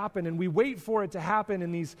God happen, and we wait for it to happen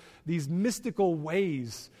in these mystical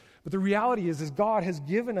ways. But the reality is God has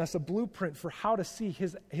given us a blueprint for how to see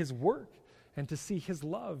His work and to see His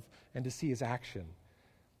love and to see His action.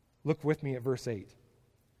 Look with me at verse 8.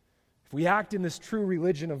 If we act in this true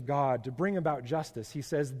religion of God to bring about justice, He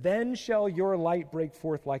says, then shall your light break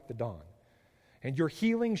forth like the dawn, And your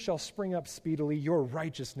healing shall spring up speedily, your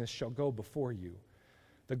righteousness shall go before you.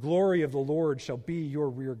 The glory of the Lord shall be your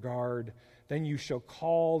rear guard. Then you shall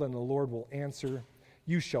call, and the Lord will answer.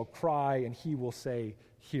 You shall cry, and he will say,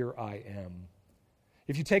 Here I am.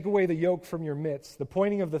 If you take away the yoke from your midst, the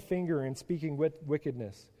pointing of the finger and speaking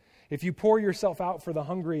wickedness, if you pour yourself out for the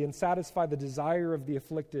hungry and satisfy the desire of the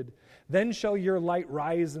afflicted, then shall your light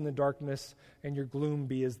rise in the darkness, and your gloom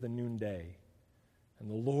be as the noonday. And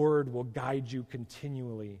the Lord will guide you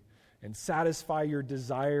continually and satisfy your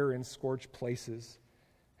desire in scorched places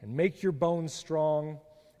and make your bones strong,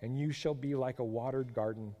 and you shall be like a watered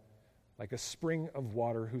garden, like a spring of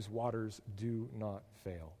water whose waters do not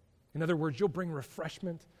fail. In other words, you'll bring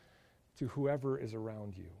refreshment to whoever is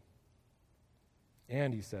around you.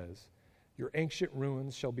 And he says, your ancient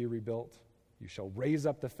ruins shall be rebuilt. You shall raise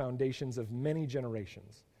up the foundations of many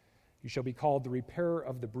generations. You shall be called the repairer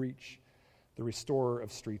of the breach, the restorer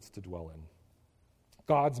of streets to dwell in.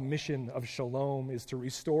 God's mission of shalom is to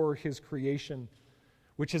restore his creation,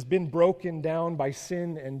 which has been broken down by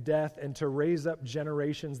sin and death, and to raise up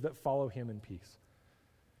generations that follow him in peace.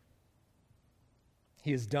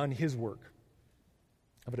 He has done his work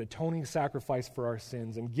of an atoning sacrifice for our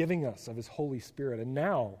sins and giving us of his Holy Spirit. And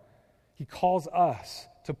now he calls us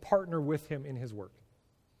to partner with him in his work.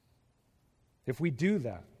 If we do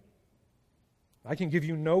that, I can give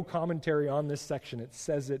you no commentary on this section. It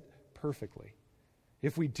says it perfectly.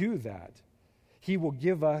 If we do that, he will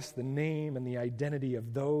give us the name and the identity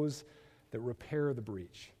of those that repair the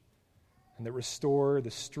breach and that restore the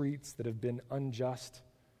streets that have been unjust,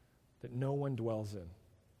 that no one dwells in.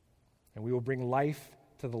 And we will bring life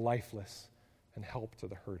to the lifeless and help to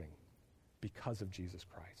the hurting because of Jesus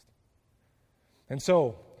Christ. And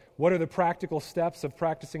so, what are the practical steps of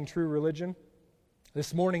practicing true religion?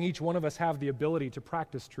 This morning, each one of us have the ability to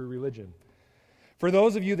practice true religion. For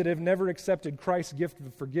those of you that have never accepted Christ's gift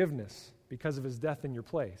of forgiveness because of his death in your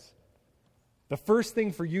place, the first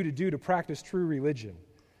thing for you to do to practice true religion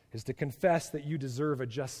is to confess that you deserve a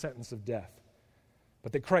just sentence of death,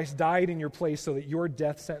 but that Christ died in your place so that your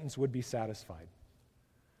death sentence would be satisfied.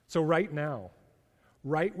 So right now,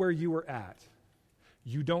 right where you are at,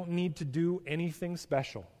 you don't need to do anything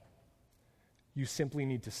special. You simply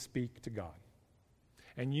need to speak to God.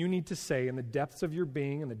 And you need to say in the depths of your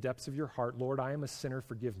being, in the depths of your heart, Lord, I am a sinner,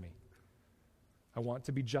 forgive me. I want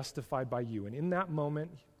to be justified by you. And in that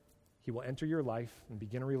moment, he will enter your life and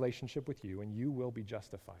begin a relationship with you, and you will be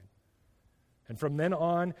justified. And from then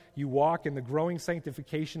on, you walk in the growing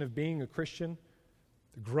sanctification of being a Christian,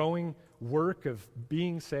 the growing work of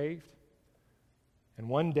being saved. And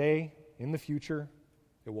one day, in the future,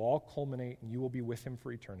 it will all culminate, and you will be with him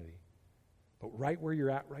for eternity. But right where you're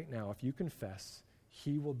at right now, if you confess,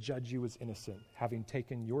 he will judge you as innocent, having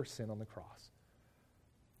taken your sin on the cross.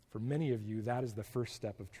 For many of you, that is the first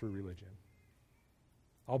step of true religion.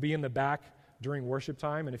 I'll be in the back during worship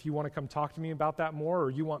time, and if you want to come talk to me about that more, or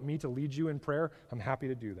you want me to lead you in prayer, I'm happy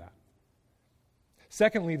to do that.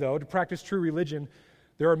 Secondly, though, to practice true religion,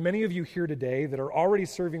 there are many of you here today that are already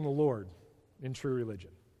serving the Lord in true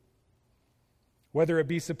religion. Whether it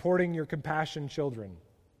be supporting your Compassion Children,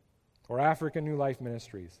 or African New Life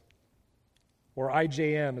Ministries, or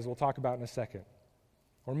IJM, as we'll talk about in a second,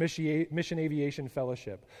 or Mission Aviation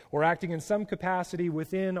Fellowship, or acting in some capacity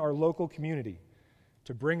within our local community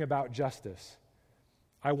to bring about justice,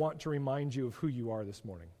 I want to remind you of who you are this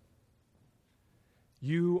morning.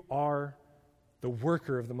 You are the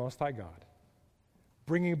worker of the Most High God,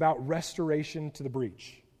 bringing about restoration to the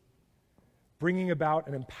breach, bringing about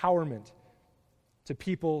an empowerment to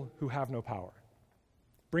people who have no power,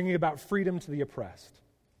 bringing about freedom to the oppressed.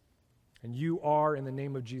 And you are, in the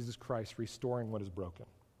name of Jesus Christ, restoring what is broken.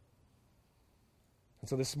 And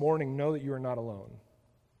so this morning, know that you are not alone.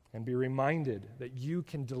 And be reminded that you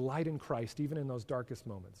can delight in Christ even in those darkest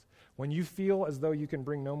moments. When you feel as though you can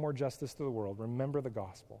bring no more justice to the world, remember the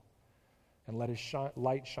gospel and let his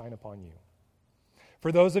light shine upon you.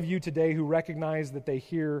 For those of you today who recognize that they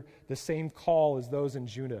hear the same call as those in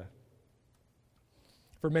Judah,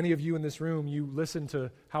 for many of you in this room, you listen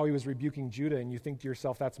to how he was rebuking Judah and you think to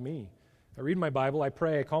yourself, that's me. I read my Bible, I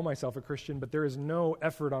pray, I call myself a Christian, but there is no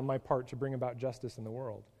effort on my part to bring about justice in the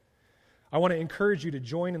world. I want to encourage you to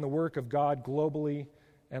join in the work of God globally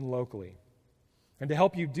and locally. And to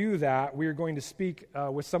help you do that, we are going to speak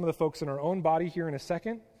with some of the folks in our own body here in a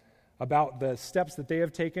second about the steps that they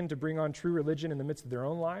have taken to bring on true religion in the midst of their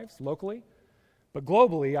own lives locally. But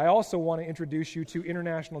globally, I also want to introduce you to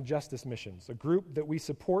International Justice Missions, a group that we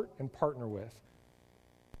support and partner with.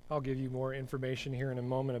 I'll give you more information here in a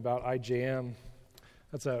moment about IJM.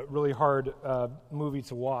 That's a really hard movie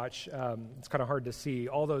to watch. It's kind of hard to see.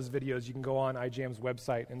 All those videos, you can go on IJM's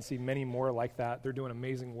website and see many more like that. They're doing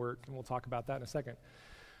amazing work, and we'll talk about that in a second.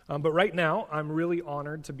 But right now, I'm really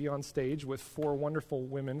honored to be on stage with 4 wonderful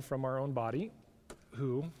women from our own body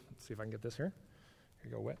who, let's see if I can get this here.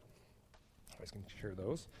 Here you go, Whit. I always can share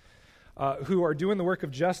those. Who are doing the work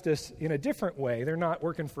of justice in a different way. They're not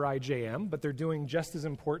working for IJM, but they're doing just as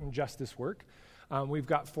important justice work. We've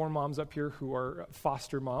got 4 moms up here who are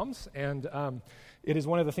foster moms, and it is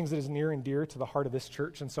one of the things that is near and dear to the heart of this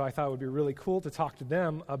church, and so I thought it would be really cool to talk to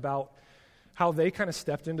them about how they kind of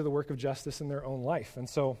stepped into the work of justice in their own life. And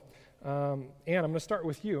so, Ann, I'm going to start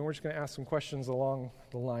with you, and we're just going to ask some questions along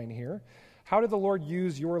the line here. How did the Lord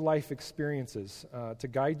use your life experiences to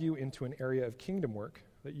guide you into an area of kingdom work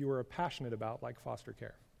that you were passionate about, like foster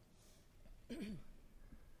care?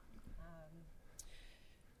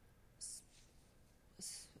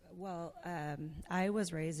 Well, I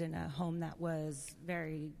was raised in a home that was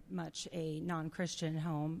very much a non-Christian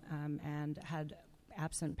home and had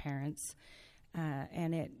absent parents,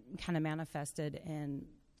 and it kind of manifested in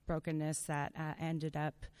brokenness that ended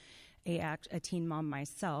up a teen mom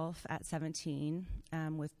myself at 17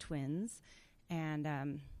 with twins,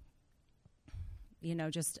 and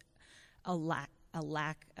just a lack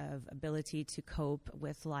of ability to cope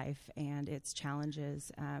with life and its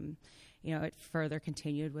challenges. It further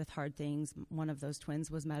continued with hard things. One of those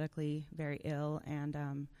twins was medically very ill,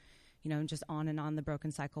 and just on and on the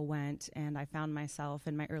broken cycle went. And I found myself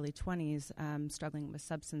in my early 20s struggling with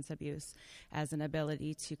substance abuse as an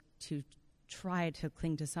ability to try to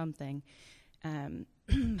cling to something.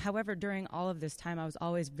 However, during all of this time, I was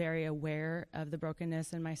always very aware of the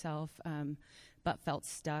brokenness in myself, but felt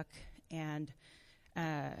stuck, and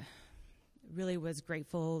really was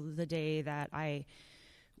grateful the day that I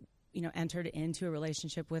entered into a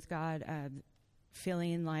relationship with God,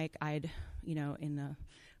 feeling like I'd,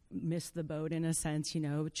 missed the boat in a sense,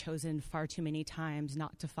 chosen far too many times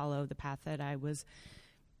not to follow the path that I was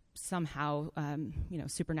somehow,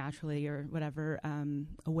 supernaturally or whatever,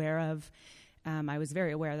 aware of. I was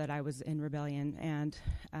very aware that I was in rebellion, and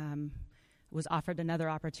was offered another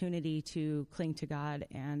opportunity to cling to God,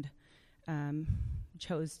 and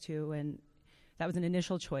chose to. And that was an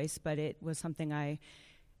initial choice, but it was something I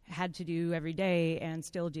had to do every day and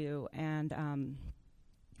still do, and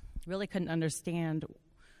really couldn't understand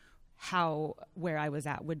how where I was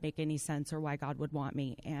at would make any sense or why God would want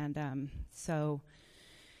me. And so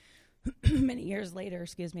many years later,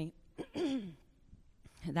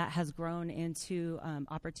 that has grown into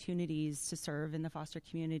opportunities to serve in the foster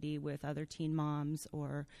community with other teen moms,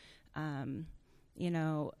 or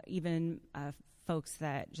even folks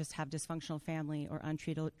that just have dysfunctional family or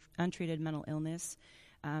untreated mental illness.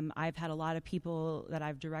 I've had a lot of people that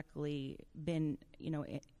I've directly been,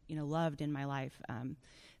 loved in my life,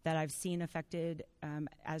 that I've seen affected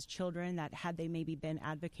as children, that had they maybe been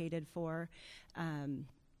advocated for,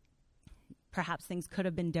 perhaps things could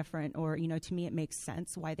have been different, or, to me it makes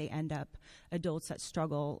sense why they end up adults that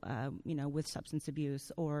struggle, with substance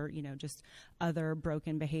abuse, or, just other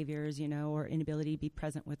broken behaviors, or inability to be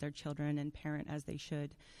present with their children and parent as they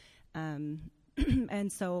should.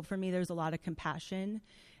 And so for me, there's a lot of compassion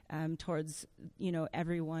towards,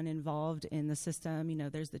 everyone involved in the system.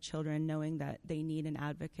 There's the children knowing that they need an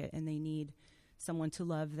advocate and they need someone to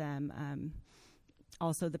love them.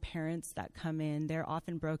 Also the parents that come in, they're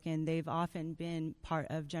often broken. They've often been part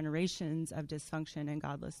of generations of dysfunction and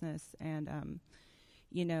godlessness. And,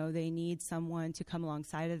 they need someone to come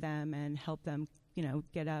alongside of them and help them,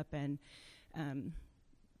 get up and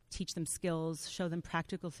teach them skills, show them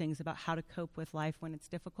practical things about how to cope with life when it's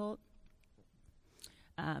difficult.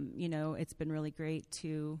 It's been really great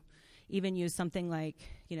to even use something like,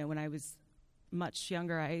 when I was much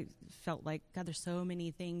younger, I felt like, God, there's so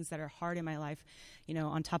many things that are hard in my life,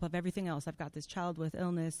 on top of everything else. I've got this child with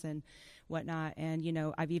illness and whatnot. And,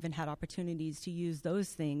 I've even had opportunities to use those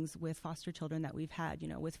things with foster children that we've had,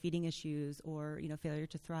 with feeding issues or, failure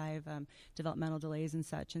to thrive, developmental delays and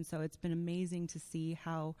such. And so it's been amazing to see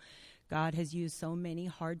how God has used so many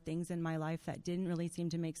hard things in my life that didn't really seem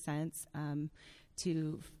to make sense,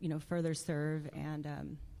 to, further serve.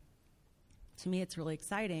 And to me, it's really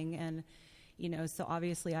exciting. And, so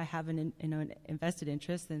obviously I have an invested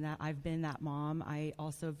interest in that. I've been that mom. I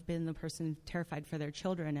also have been the person terrified for their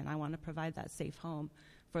children, and I want to provide that safe home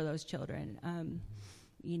for those children.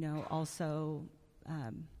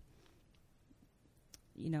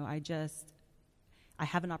 I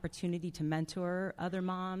have an opportunity to mentor other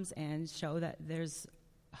moms and show that there's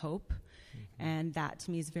hope. Mm-hmm. And that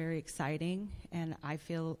to me is very exciting. And I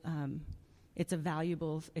feel it's a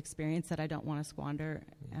valuable experience that I don't want to squander,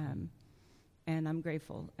 and I'm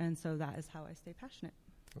grateful. And so that is how I stay passionate.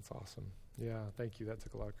 That's awesome. Yeah, thank you. That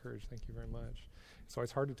took a lot of courage. Thank you very much. It's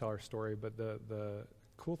always hard to tell our story, but the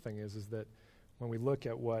cool thing is that when we look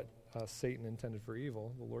at what Satan intended for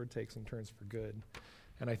evil, the Lord takes and turns for good.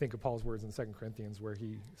 And I think of Paul's words in 2 Corinthians where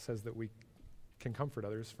he says that we can comfort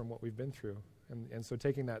others from what we've been through. And so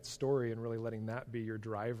taking that story and really letting that be your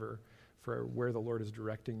driver for where the Lord is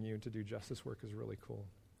directing you to do justice work is really cool.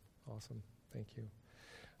 Awesome. Thank you.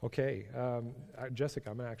 Okay, Jessica,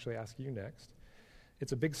 I'm going to actually ask you next.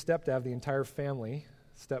 It's a big step to have the entire family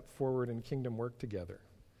step forward in kingdom work together.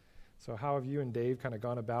 So how have you and Dave kind of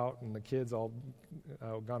gone about, and the kids all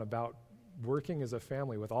gone about working as a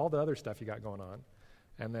family with all the other stuff you got going on,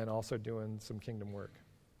 and then also doing some kingdom work?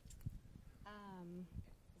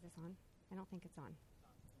 Is this on? I don't think it's on.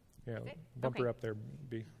 Yeah, bump her up there,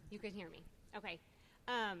 B. You can hear me. Okay.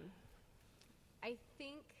 I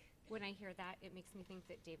think when I hear that, it makes me think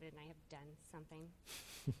that David and I have done something.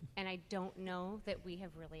 And I don't know that we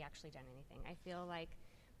have really actually done anything. I feel like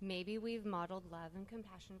maybe we've modeled love and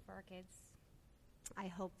compassion for our kids. I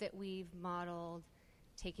hope that we've modeled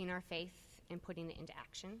taking our faith and putting it into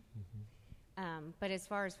action. But as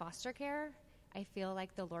far as foster care, I feel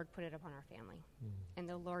like the Lord put it upon our family. And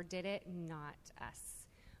the Lord did it, not us.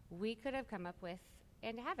 We could have come up with,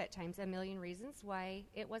 and have at times, a million reasons why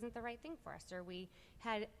it wasn't the right thing for us. Or we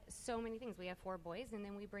had so many things. We have 4 boys, and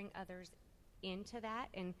then we bring others into that.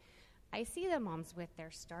 And I see the moms with their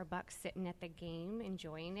Starbucks sitting at the game,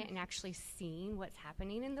 enjoying it, and actually seeing what's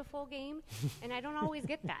happening in the full game. And I don't always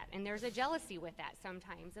get that. And there's a jealousy with that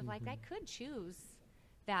sometimes of like, I could choose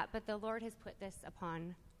that, but the Lord has put this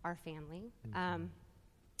upon our family.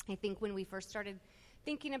 I think when we first started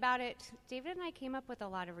thinking about it, David and I came up with a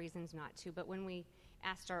lot of reasons not to, but when we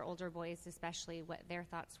asked our older boys especially what their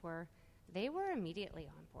thoughts were, they were immediately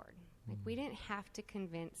on board. Like, we didn't have to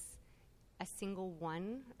convince a single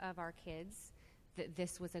one of our kids that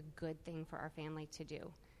this was a good thing for our family to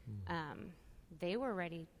do. They were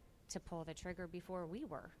ready to pull the trigger before we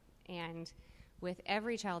were. And with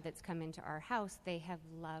every child that's come into our house, they have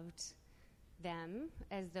loved them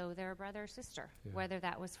as though they're a brother or sister, whether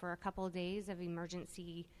that was for a couple of days of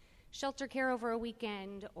emergency shelter care over a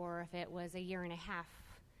weekend, or if it was a year and a half.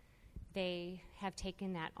 They have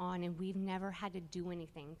taken that on, and we've never had to do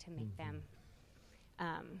anything to make them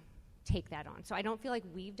take that on. So I don't feel like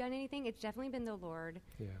we've done anything. It's definitely been the Lord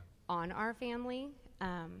on our family.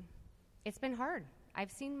 It's been hard.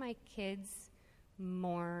 I've seen my kids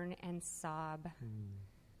mourn and sob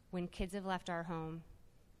when kids have left our home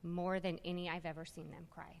more than any I've ever seen them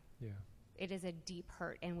cry. It is a deep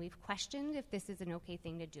hurt, and we've questioned if this is an okay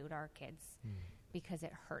thing to do to our kids because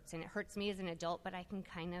it hurts, and it hurts me as an adult, but I can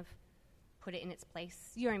kind of put it in its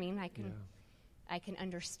place. You know what I mean? I can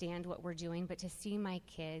understand what we're doing, but to see my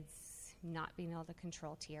kids not being able to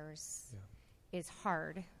control tears is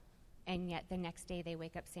hard, and yet the next day they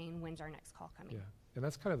wake up saying, when's our next call coming? And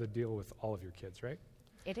that's kind of the deal with all of your kids, right?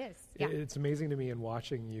 It is. It's amazing to me in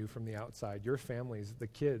watching you from the outside. Your families, the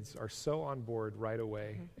kids, are so on board right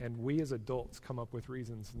away, and we as adults come up with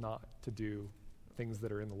reasons not to do things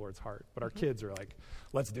that are in the Lord's heart. But our kids are like,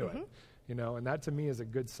 let's do it. You know, and that to me is a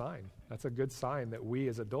good sign. That's a good sign that we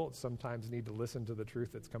as adults sometimes need to listen to the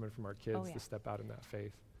truth that's coming from our kids to step out in that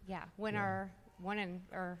faith. When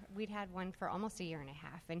we'd had one for almost a year and a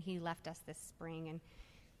half, and he left us this spring,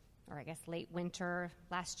 or I guess late winter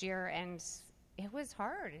last year, and it was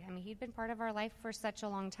hard. I mean, he'd been part of our life for such a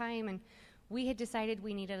long time, and we had decided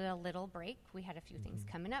we needed a little break. We had a few things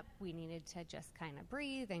coming up. We needed to just kind of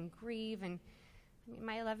breathe and grieve, and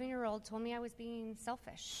my 11-year-old told me I was being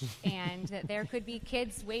selfish and that there could be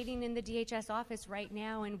kids waiting in the DHS office right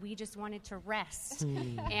now, and we just wanted to rest.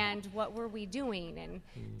 And what were we doing? And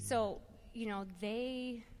so, you know,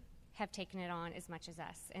 they have taken it on as much as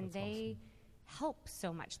us, and That's they help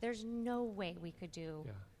so much. There's no way we could do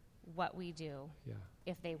what we do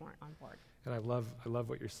if they weren't on board. And I love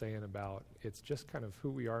what you're saying about it's just kind of who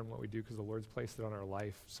we are and what we do because the Lord's placed it on our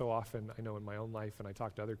life. So often, I know in my own life, and I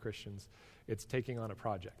talk to other Christians, it's taking on a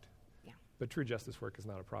project. But true justice work is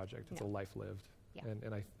not a project. It's a life lived. And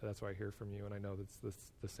that's what I hear from you, and I know that's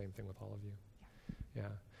the same thing with all of you.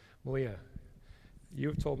 Malia, you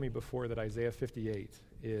have told me before that Isaiah 58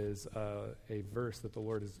 is a verse that the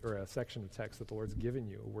Lord is, or a section of text that the Lord's given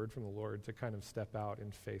you, a word from the Lord to kind of step out in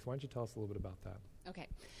faith. Why don't you tell us a little bit about that? Okay.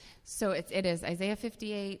 So it is Isaiah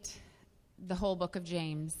 58, the whole book of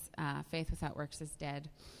James, faith without works is dead,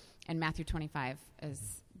 and Matthew 25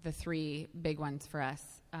 is the 3 big ones for us.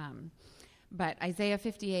 But Isaiah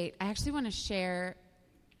 58, I actually want to share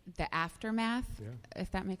the aftermath,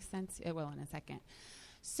 if that makes sense. It will in a second.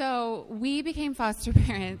 So we became foster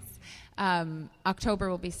parents. October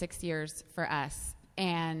will be 6 years for us,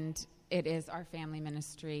 and it is our family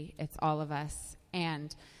ministry. It's all of us.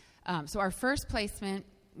 And so our first placement,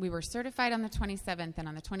 we were certified on the 27th, and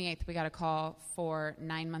on the 28th, we got a call for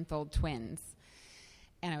 9-month-old twins.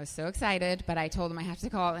 And I was so excited, but I told them I have to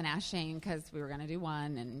call and ask Shane because we were going to do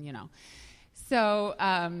one, and, you know. So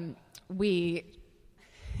I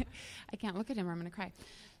can't look at him or I'm going to cry.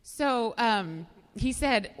 So he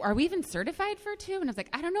said, are we even certified for 2? And I was like,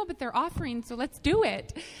 I don't know, but they're offering, so let's do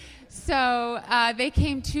it. So they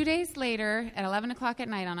came 2 days later at 11 o'clock at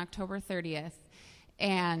night on October 30th,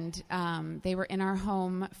 and they were in our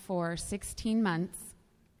home for 16 months.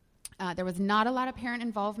 There was not a lot of parent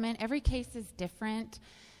involvement. Every case is different.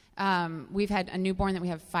 We've had a newborn that we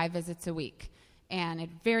have 5 visits a week, and it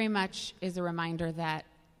very much is a reminder that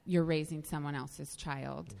you're raising someone else's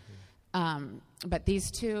child. But these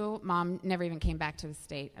 2, mom never even came back to the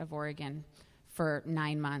state of Oregon for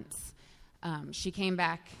 9 months. She came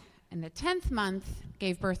back in the 10th month,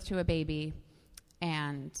 gave birth to a baby,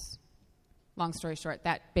 and long story short,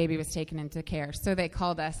 that baby was taken into care. So they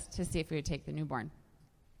called us to see if we would take the newborn.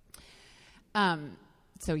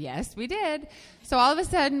 So yes, we did. So all of a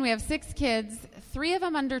sudden, we have 6 kids, 3 of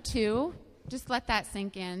them under 2. Just let that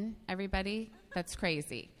sink in, everybody. That's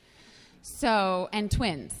crazy. So, and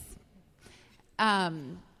twins.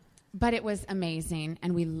 But it was amazing,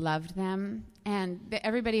 and we loved them. And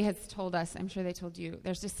everybody has told us, I'm sure they told you,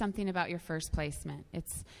 there's just something about your first placement.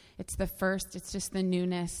 It's the first, it's just the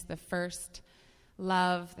newness, the first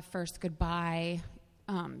love, the first goodbye,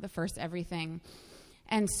 the first everything.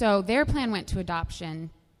 And so their plan went to adoption.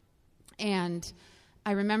 And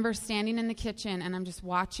I remember standing in the kitchen, and I'm just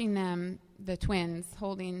watching them, the twins,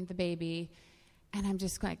 holding the baby. And I'm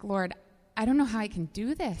just like, Lord, I don't know how I can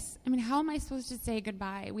do this. I mean, how am I supposed to say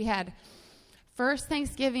goodbye? We had first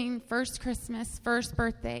Thanksgiving, first Christmas, first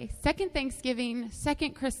birthday, second Thanksgiving,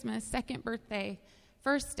 second Christmas, second birthday,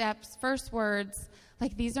 first steps, first words.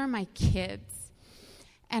 Like, these are my kids.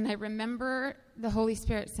 And I remember the Holy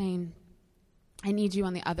Spirit saying, I need you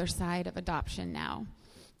on the other side of adoption now.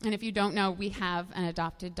 And if you don't know, we have an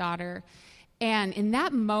adopted daughter. And in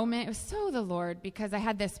that moment, it was so the Lord, because I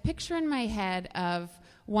had this picture in my head of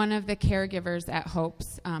one of the caregivers at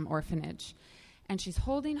Hope's orphanage. And she's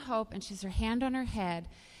holding Hope, and she's her hand on her head.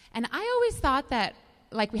 And I always thought that,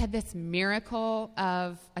 like, we had this miracle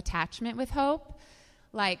of attachment with Hope.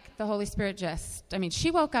 Like, the Holy Spirit just, I mean, she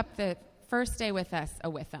woke up the first day with us,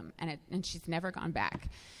 with him, and she's never gone back.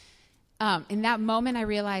 In that moment, I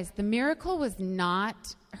realized the miracle was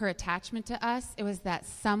not her attachment to us. It was that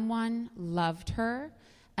someone loved her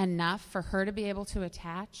enough for her to be able to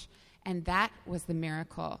attach. And that was the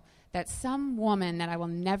miracle, that some woman that I will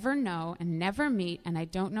never know and never meet, and I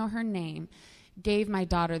don't know her name, gave my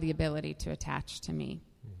daughter the ability to attach to me.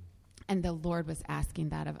 And the Lord was asking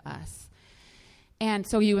that of us. And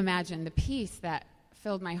so you imagine the peace that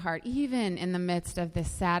filled my heart, even in the midst of the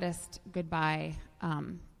saddest goodbye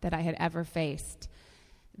that I had ever faced.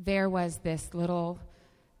 There was this little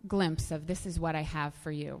glimpse of, this is what I have for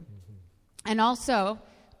you. And also,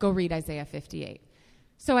 go read Isaiah 58.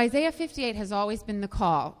 So Isaiah 58 has always been the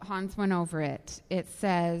call. Hans went over it. It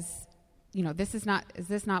says, you know, is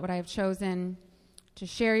this not what I have chosen? To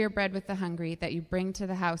share your bread with the hungry, that you bring to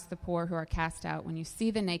the house the poor who are cast out. When you see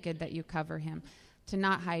the naked, that you cover him. To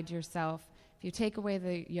not hide yourself. If you take away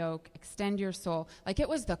the yoke, extend your soul. Like, it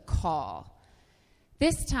was the call.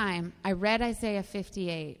 This time, I read Isaiah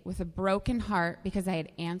 58 with a broken heart because I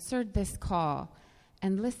had answered this call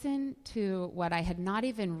and listened to what I had not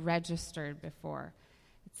even registered before.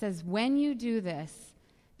 It says, when you do this,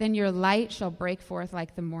 then your light shall break forth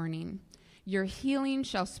like the morning. Your healing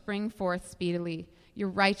shall spring forth speedily. Your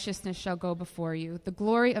righteousness shall go before you. The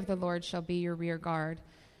glory of the Lord shall be your rear guard.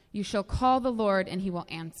 You shall call the Lord, and he will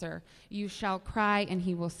answer. You shall cry, and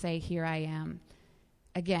he will say, here I am.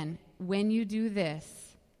 Again, when you do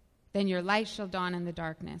this, then your light shall dawn in the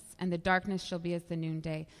darkness, and the darkness shall be as the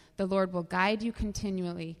noonday. The Lord will guide you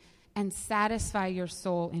continually and satisfy your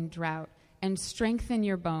soul in drought and strengthen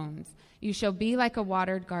your bones. You shall be like a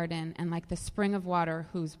watered garden and like the spring of water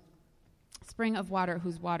whose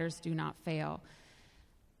waters do not fail.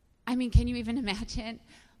 I mean, can you even imagine?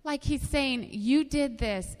 Like, he's saying, you did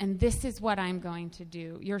this, and this is what I'm going to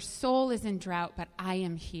do. Your soul is in drought, but I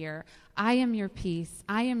am here. I am your peace.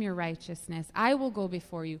 I am your righteousness. I will go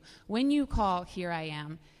before you. When you call, here I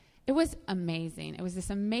am. It was amazing. It was this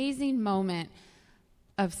amazing moment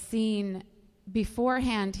of seeing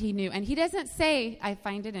beforehand he knew. And he doesn't say, I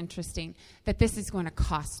find it interesting, that this is going to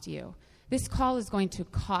cost you, This call is going to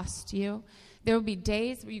cost you. There will be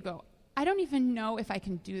days where you go, I don't even know if I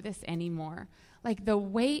can do this anymore. Like, the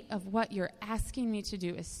weight of what you're asking me to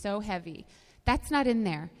do is so heavy. That's not in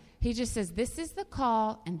there. He just says, this is the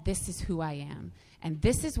call, and this is who I am. And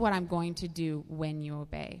this is what I'm going to do when you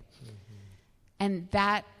obey. Mm-hmm. And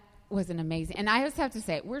that was an amazing, and I just have to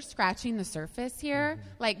say, we're scratching the surface here. Mm-hmm.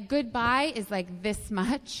 Like, goodbye is like this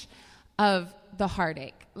much of the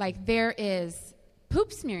heartache. Like, there is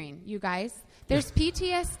poop smearing, you guys. There's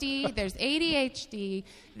PTSD, there's ADHD,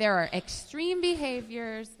 there are extreme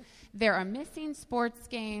behaviors, there are missing sports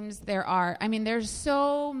games, there's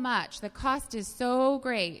so much. The cost is so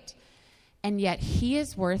great, and yet he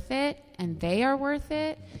is worth it, and they are worth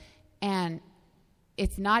it, and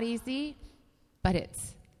it's not easy, but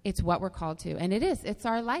it's what we're called to, and it's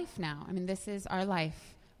our life now. I mean, this is our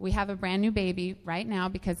life. We have a brand new baby right now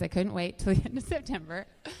because I couldn't wait till the end of September,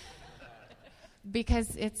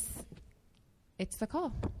 because it's the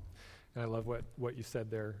call. And I love what you said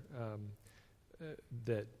there,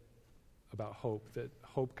 that about hope, that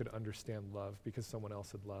hope could understand love because someone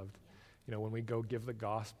else had loved. You know, when we go give the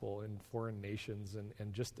gospel in foreign nations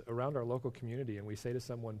and just around our local community, and we say to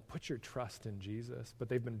someone, put your trust in Jesus, but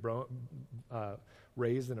they've been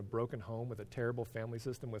raised in a broken home with a terrible family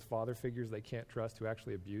system with father figures they can't trust who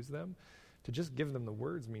actually abuse them, to just give them the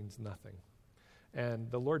words means nothing.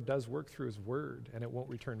 And the Lord does work through his word, and it won't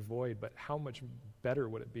return void, but how much better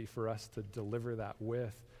would it be for us to deliver that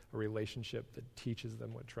with a relationship that teaches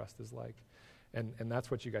them what trust is like? And that's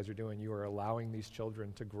what you guys are doing. You are allowing these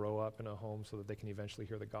children to grow up in a home so that they can eventually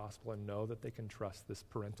hear the gospel and know that they can trust this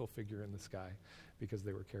parental figure in the sky because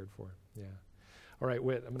they were cared for. Yeah. All right,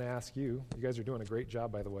 Whit, I'm going to ask you. You guys are doing a great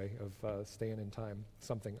job, by the way, of staying in time,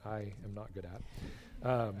 something I am not good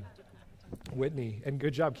at. Whitney, and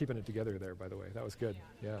good job keeping it together there, by the way. That was good.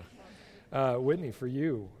 Yeah. Whitney, for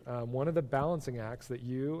you, one of the balancing acts that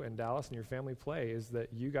you and Dallas and your family play is that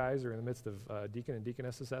you guys are in the midst of deacon and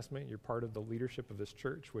deaconess assessment. You're part of the leadership of this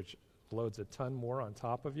church, which loads a ton more on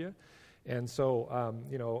top of you. And so,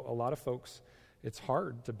 a lot of folks, it's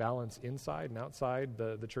hard to balance inside and outside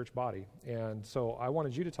the church body. And so I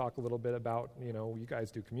wanted you to talk a little bit about, you guys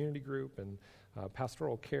do community group and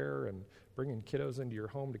pastoral care and bringing kiddos into your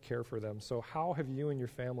home to care for them. So how have you and your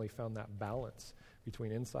family found that balance between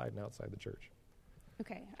inside and outside the church?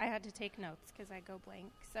 Okay, I had to take notes because I go blank.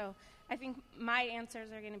 So I think my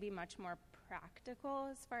answers are going to be much more practical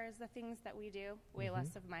as far as the things that we do, way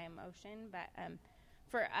less of my emotion. But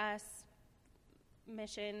for us,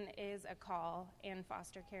 mission is a call and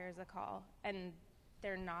foster care is a call, and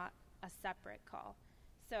they're not a separate call.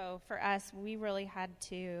 So for us, we really had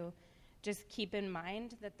to just keep in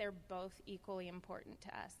mind that they're both equally important to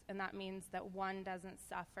us, and that means that one doesn't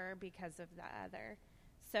suffer because of the other.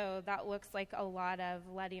 So that looks like a lot of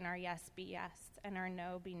letting our yes be yes and our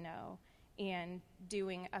no be no, and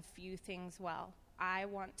doing a few things well. I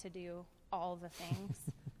want to do all the things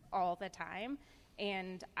all the time,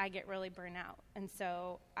 and I get really burnt out. And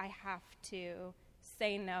so I have to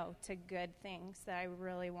say no to good things that I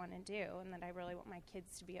really want to do and that I really want my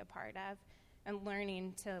kids to be a part of. And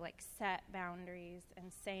learning to set boundaries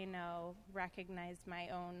and say no, recognize my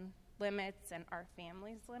own limits and our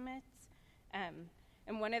family's limits.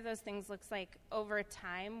 And one of those things looks like over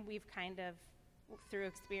time we've kind of, through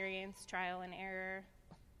experience, trial and error,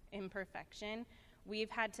 imperfection,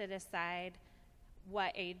 we've had to decide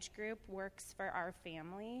what age group works for our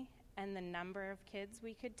family and the number of kids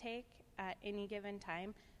we could take at any given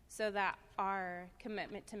time so that our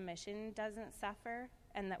commitment to mission doesn't suffer,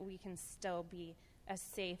 and that we can still be a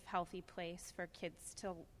safe, healthy place for kids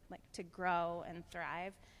to grow and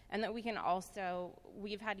thrive, and that we can also,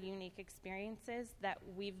 we've had unique experiences that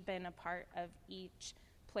we've been a part of each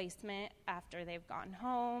placement after they've gone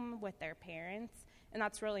home with their parents, and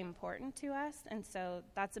that's really important to us. And so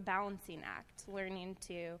that's a balancing act, learning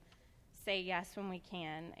to say yes when we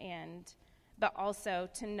can, but also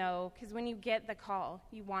to know, because when you get the call,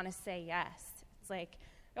 you want to say yes. It's like,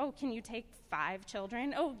 oh, can you take 5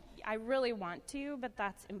 children? Oh, I really want to, but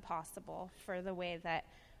that's impossible for the way that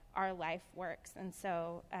our life works. And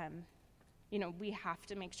so, we have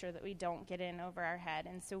to make sure that we don't get in over our head.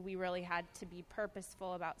 And so we really had to be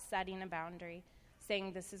purposeful about setting a boundary,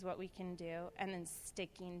 saying this is what we can do, and then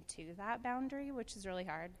sticking to that boundary, which is really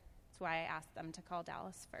hard. That's why I asked them to call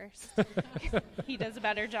Dallas first. He does a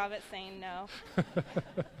better job at saying no.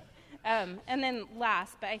 And then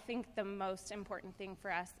last, but I think the most important thing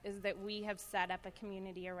for us is that we have set up a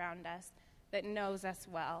community around us that knows us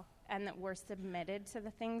well and that we're submitted to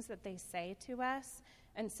the things that they say to us.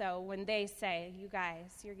 And so when they say, you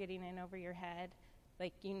guys, you're getting in over your head,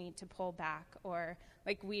 like, you need to pull back, or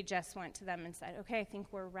like we just went to them and said, okay, I think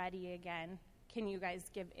we're ready again. Can you guys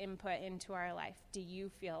give input into our life? Do you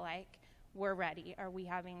feel like we're ready? Are we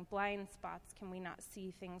having blind spots? Can we not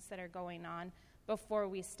see things that are going on before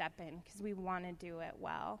we step in? Because we want to do it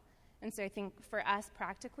well. And so I think for us,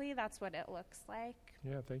 practically, that's what it looks like.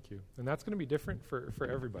 Yeah, thank you. And that's going to be different for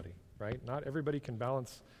everybody, right? Not everybody can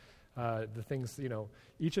balance the things,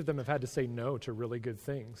 each of them have had to say no to really good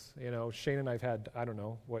things. Shane and I've had, I don't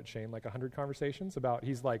know, what, Shane, like 100 conversations about,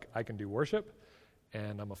 he's like, I can do worship,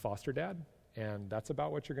 and I'm a foster dad, and that's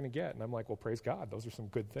about what you're going to get. And I'm like, well, praise God. Those are some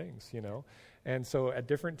good things, And so at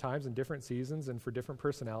different times and different seasons and for different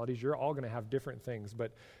personalities, you're all going to have different things.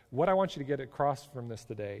 But what I want you to get across from this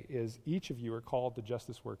today is each of you are called to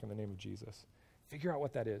justice work in the name of Jesus. Figure out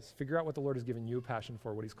what that is. Figure out what the Lord has given you a passion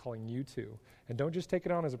for, what he's calling you to. And don't just take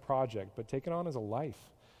it on as a project, but take it on as a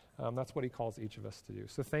life. That's what he calls each of us to do.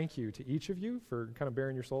 So thank you to each of you for kind of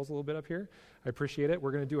bearing your souls a little bit up here. I appreciate it.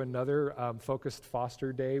 We're going to do another focused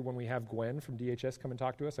foster day when we have Gwen from DHS come and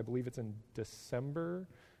talk to us. I believe it's in December.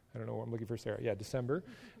 I don't know, I'm looking for Sarah. Yeah, December.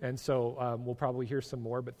 And so we'll probably hear some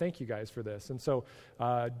more, but thank you guys for this. And so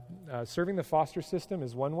serving the foster system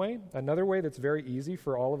is one way. Another way that's very easy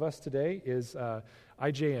for all of us today is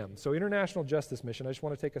IJM. So International Justice Mission. I just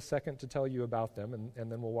want to take a second to tell you about them,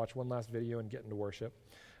 and then we'll watch one last video and get into worship.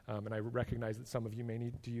 And I recognize that some of you may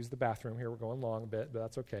need to use the bathroom here. We're going long a bit, but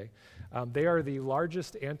that's okay. They are the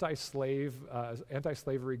largest anti-slavery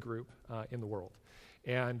group in the world.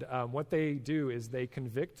 And what they do is they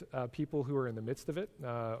convict people who are in the midst of it.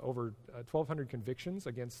 Over 1,200 convictions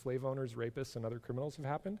against slave owners, rapists, and other criminals have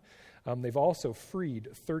happened. They've also freed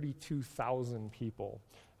 32,000 people.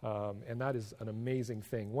 And that is an amazing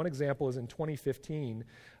thing. One example is in 2015,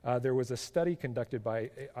 there was a study conducted by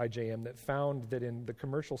IJM that found that in the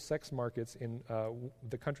commercial sex markets in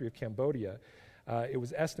the country of Cambodia, it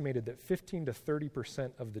was estimated that 15 to 30%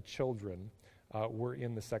 of the children were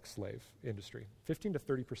in the sex slave industry. 15 to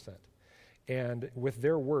 30%. And with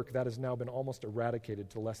their work, that has now been almost eradicated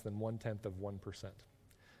to less than 0.1%.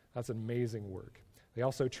 That's amazing work. They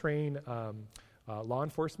also train law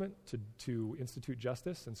enforcement to institute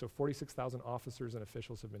justice, and so 46,000 officers and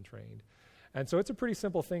officials have been trained. And so it's a pretty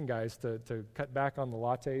simple thing, guys, to cut back on the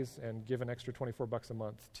lattes and give an extra $24 a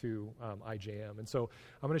month to IJM. And so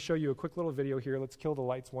I'm going to show you a quick little video here. Let's kill the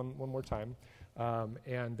lights one more time.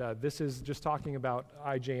 This is just talking about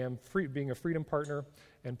IJM being a freedom partner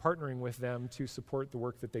and partnering with them to support the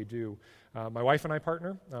work that they do. My wife and I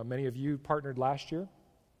partner. Many of you partnered last year.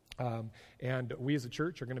 And we as a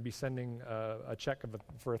church are going to be sending a check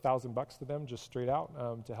for $1,000 to them, just straight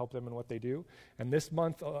out, to help them in what they do. And this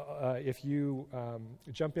month, if you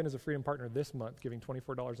jump in as a Freedom Partner this month, giving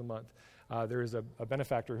 $24 a month, there is a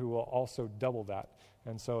benefactor who will also double that.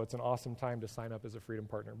 And so it's an awesome time to sign up as a Freedom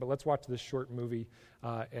Partner. But let's watch this short movie,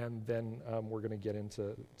 and then we're going to get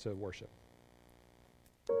into worship.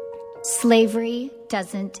 Slavery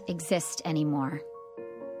doesn't exist anymore.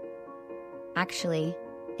 Actually,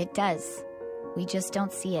 it does. We just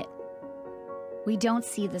don't see it. We don't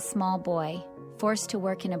see the small boy forced to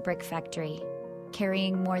work in a brick factory,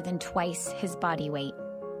 carrying more than twice his body weight.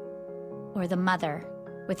 Or the mother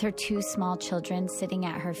with her 2 small children sitting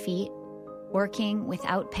at her feet, working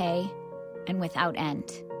without pay and without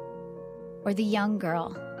end. Or the young girl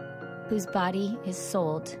whose body is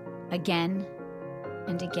sold again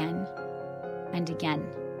and again and again.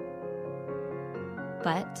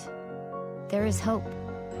 But there is hope.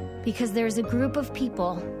 Because there's a group of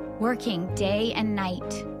people working day and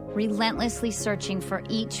night, relentlessly searching for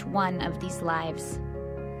each one of these lives.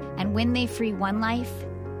 And when they free one life,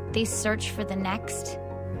 they search for the next,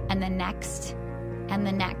 and the next, and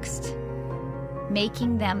the next,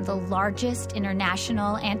 making them the largest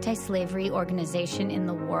international anti-slavery organization in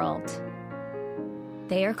the world.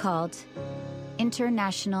 They are called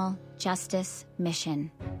International Justice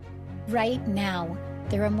Mission. Right now,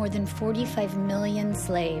 there are more than 45 million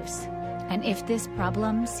slaves. And if this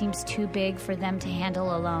problem seems too big for them to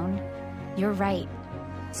handle alone, you're right.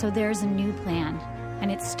 So there's a new plan,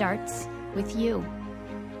 and it starts with you.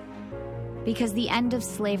 Because the end of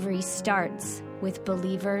slavery starts with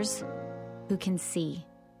believers who can see.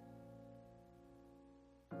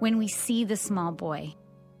 When we see the small boy,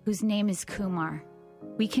 whose name is Kumar,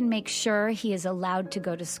 we can make sure he is allowed to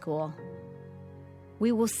go to school.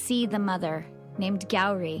 We will see the mother, named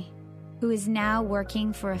Gauri, who is now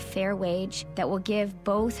working for a fair wage that will give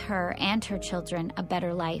both her and her children a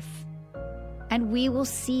better life. And we will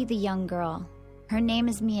see the young girl. Her name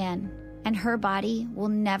is Mien, and her body will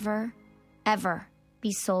never, ever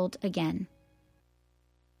be sold again.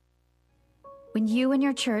 When you and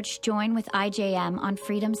your church join with IJM on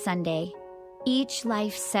Freedom Sunday, each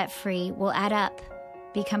life set free will add up,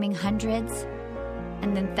 becoming hundreds,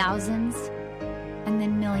 and then thousands, and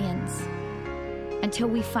then millions, until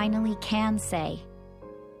we finally can say,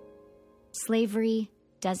 slavery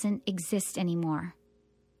doesn't exist anymore.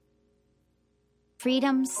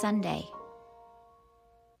 Freedom Sunday.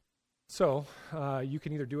 So you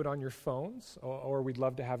can either do it on your phones, or we'd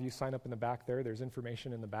love to have you sign up in the back there. There's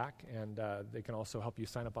information in the back, and they can also help you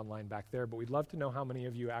sign up online back there. But we'd love to know how many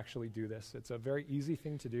of you actually do this. It's a very easy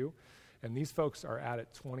thing to do, and these folks are at it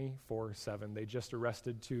 24/7. They just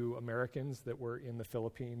arrested 2 Americans that were in the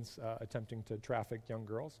Philippines attempting to traffic young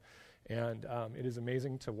girls. And it is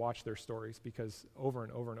amazing to watch their stories, because over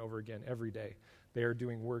and over and over again, every day, they are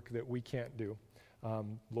doing work that we can't do.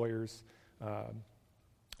 Lawyers,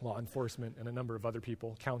 law enforcement, and a number of other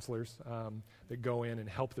people, counselors, that go in and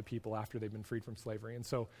help the people after they've been freed from slavery. And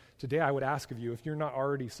so today I would ask of you, if you're not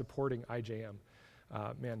already supporting IJM,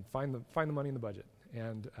 find the money in the budget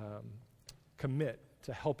and commit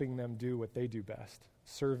to helping them do what they do best,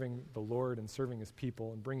 serving the Lord and serving his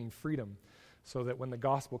people and bringing freedom, so that when the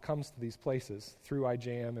gospel comes to these places through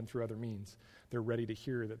IJM and through other means, they're ready to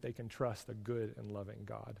hear that they can trust a good and loving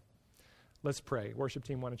God. Let's pray. Worship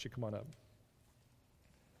team, why don't you come on up?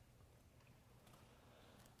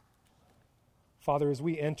 Father, as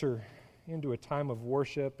we enter into a time of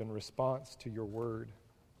worship and response to your word,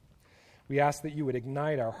 we ask that you would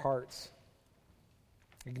ignite our hearts,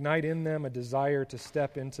 ignite in them a desire to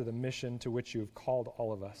step into the mission to which you have called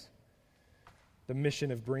all of us, the mission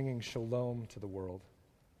of bringing shalom to the world.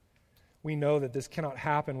 We know that this cannot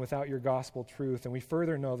happen without your gospel truth, and we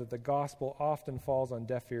further know that the gospel often falls on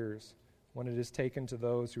deaf ears when it is taken to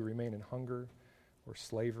those who remain in hunger or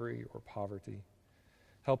slavery or poverty.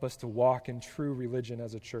 Help us to walk in true religion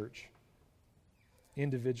as a church,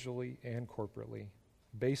 individually and corporately,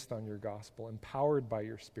 based on your gospel, empowered by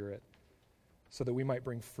your Spirit, so that we might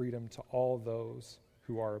bring freedom to all those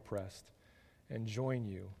who are oppressed and join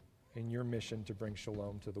you in your mission to bring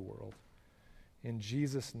shalom to the world. In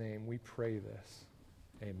Jesus' name we pray this.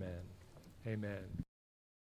 Amen. Amen.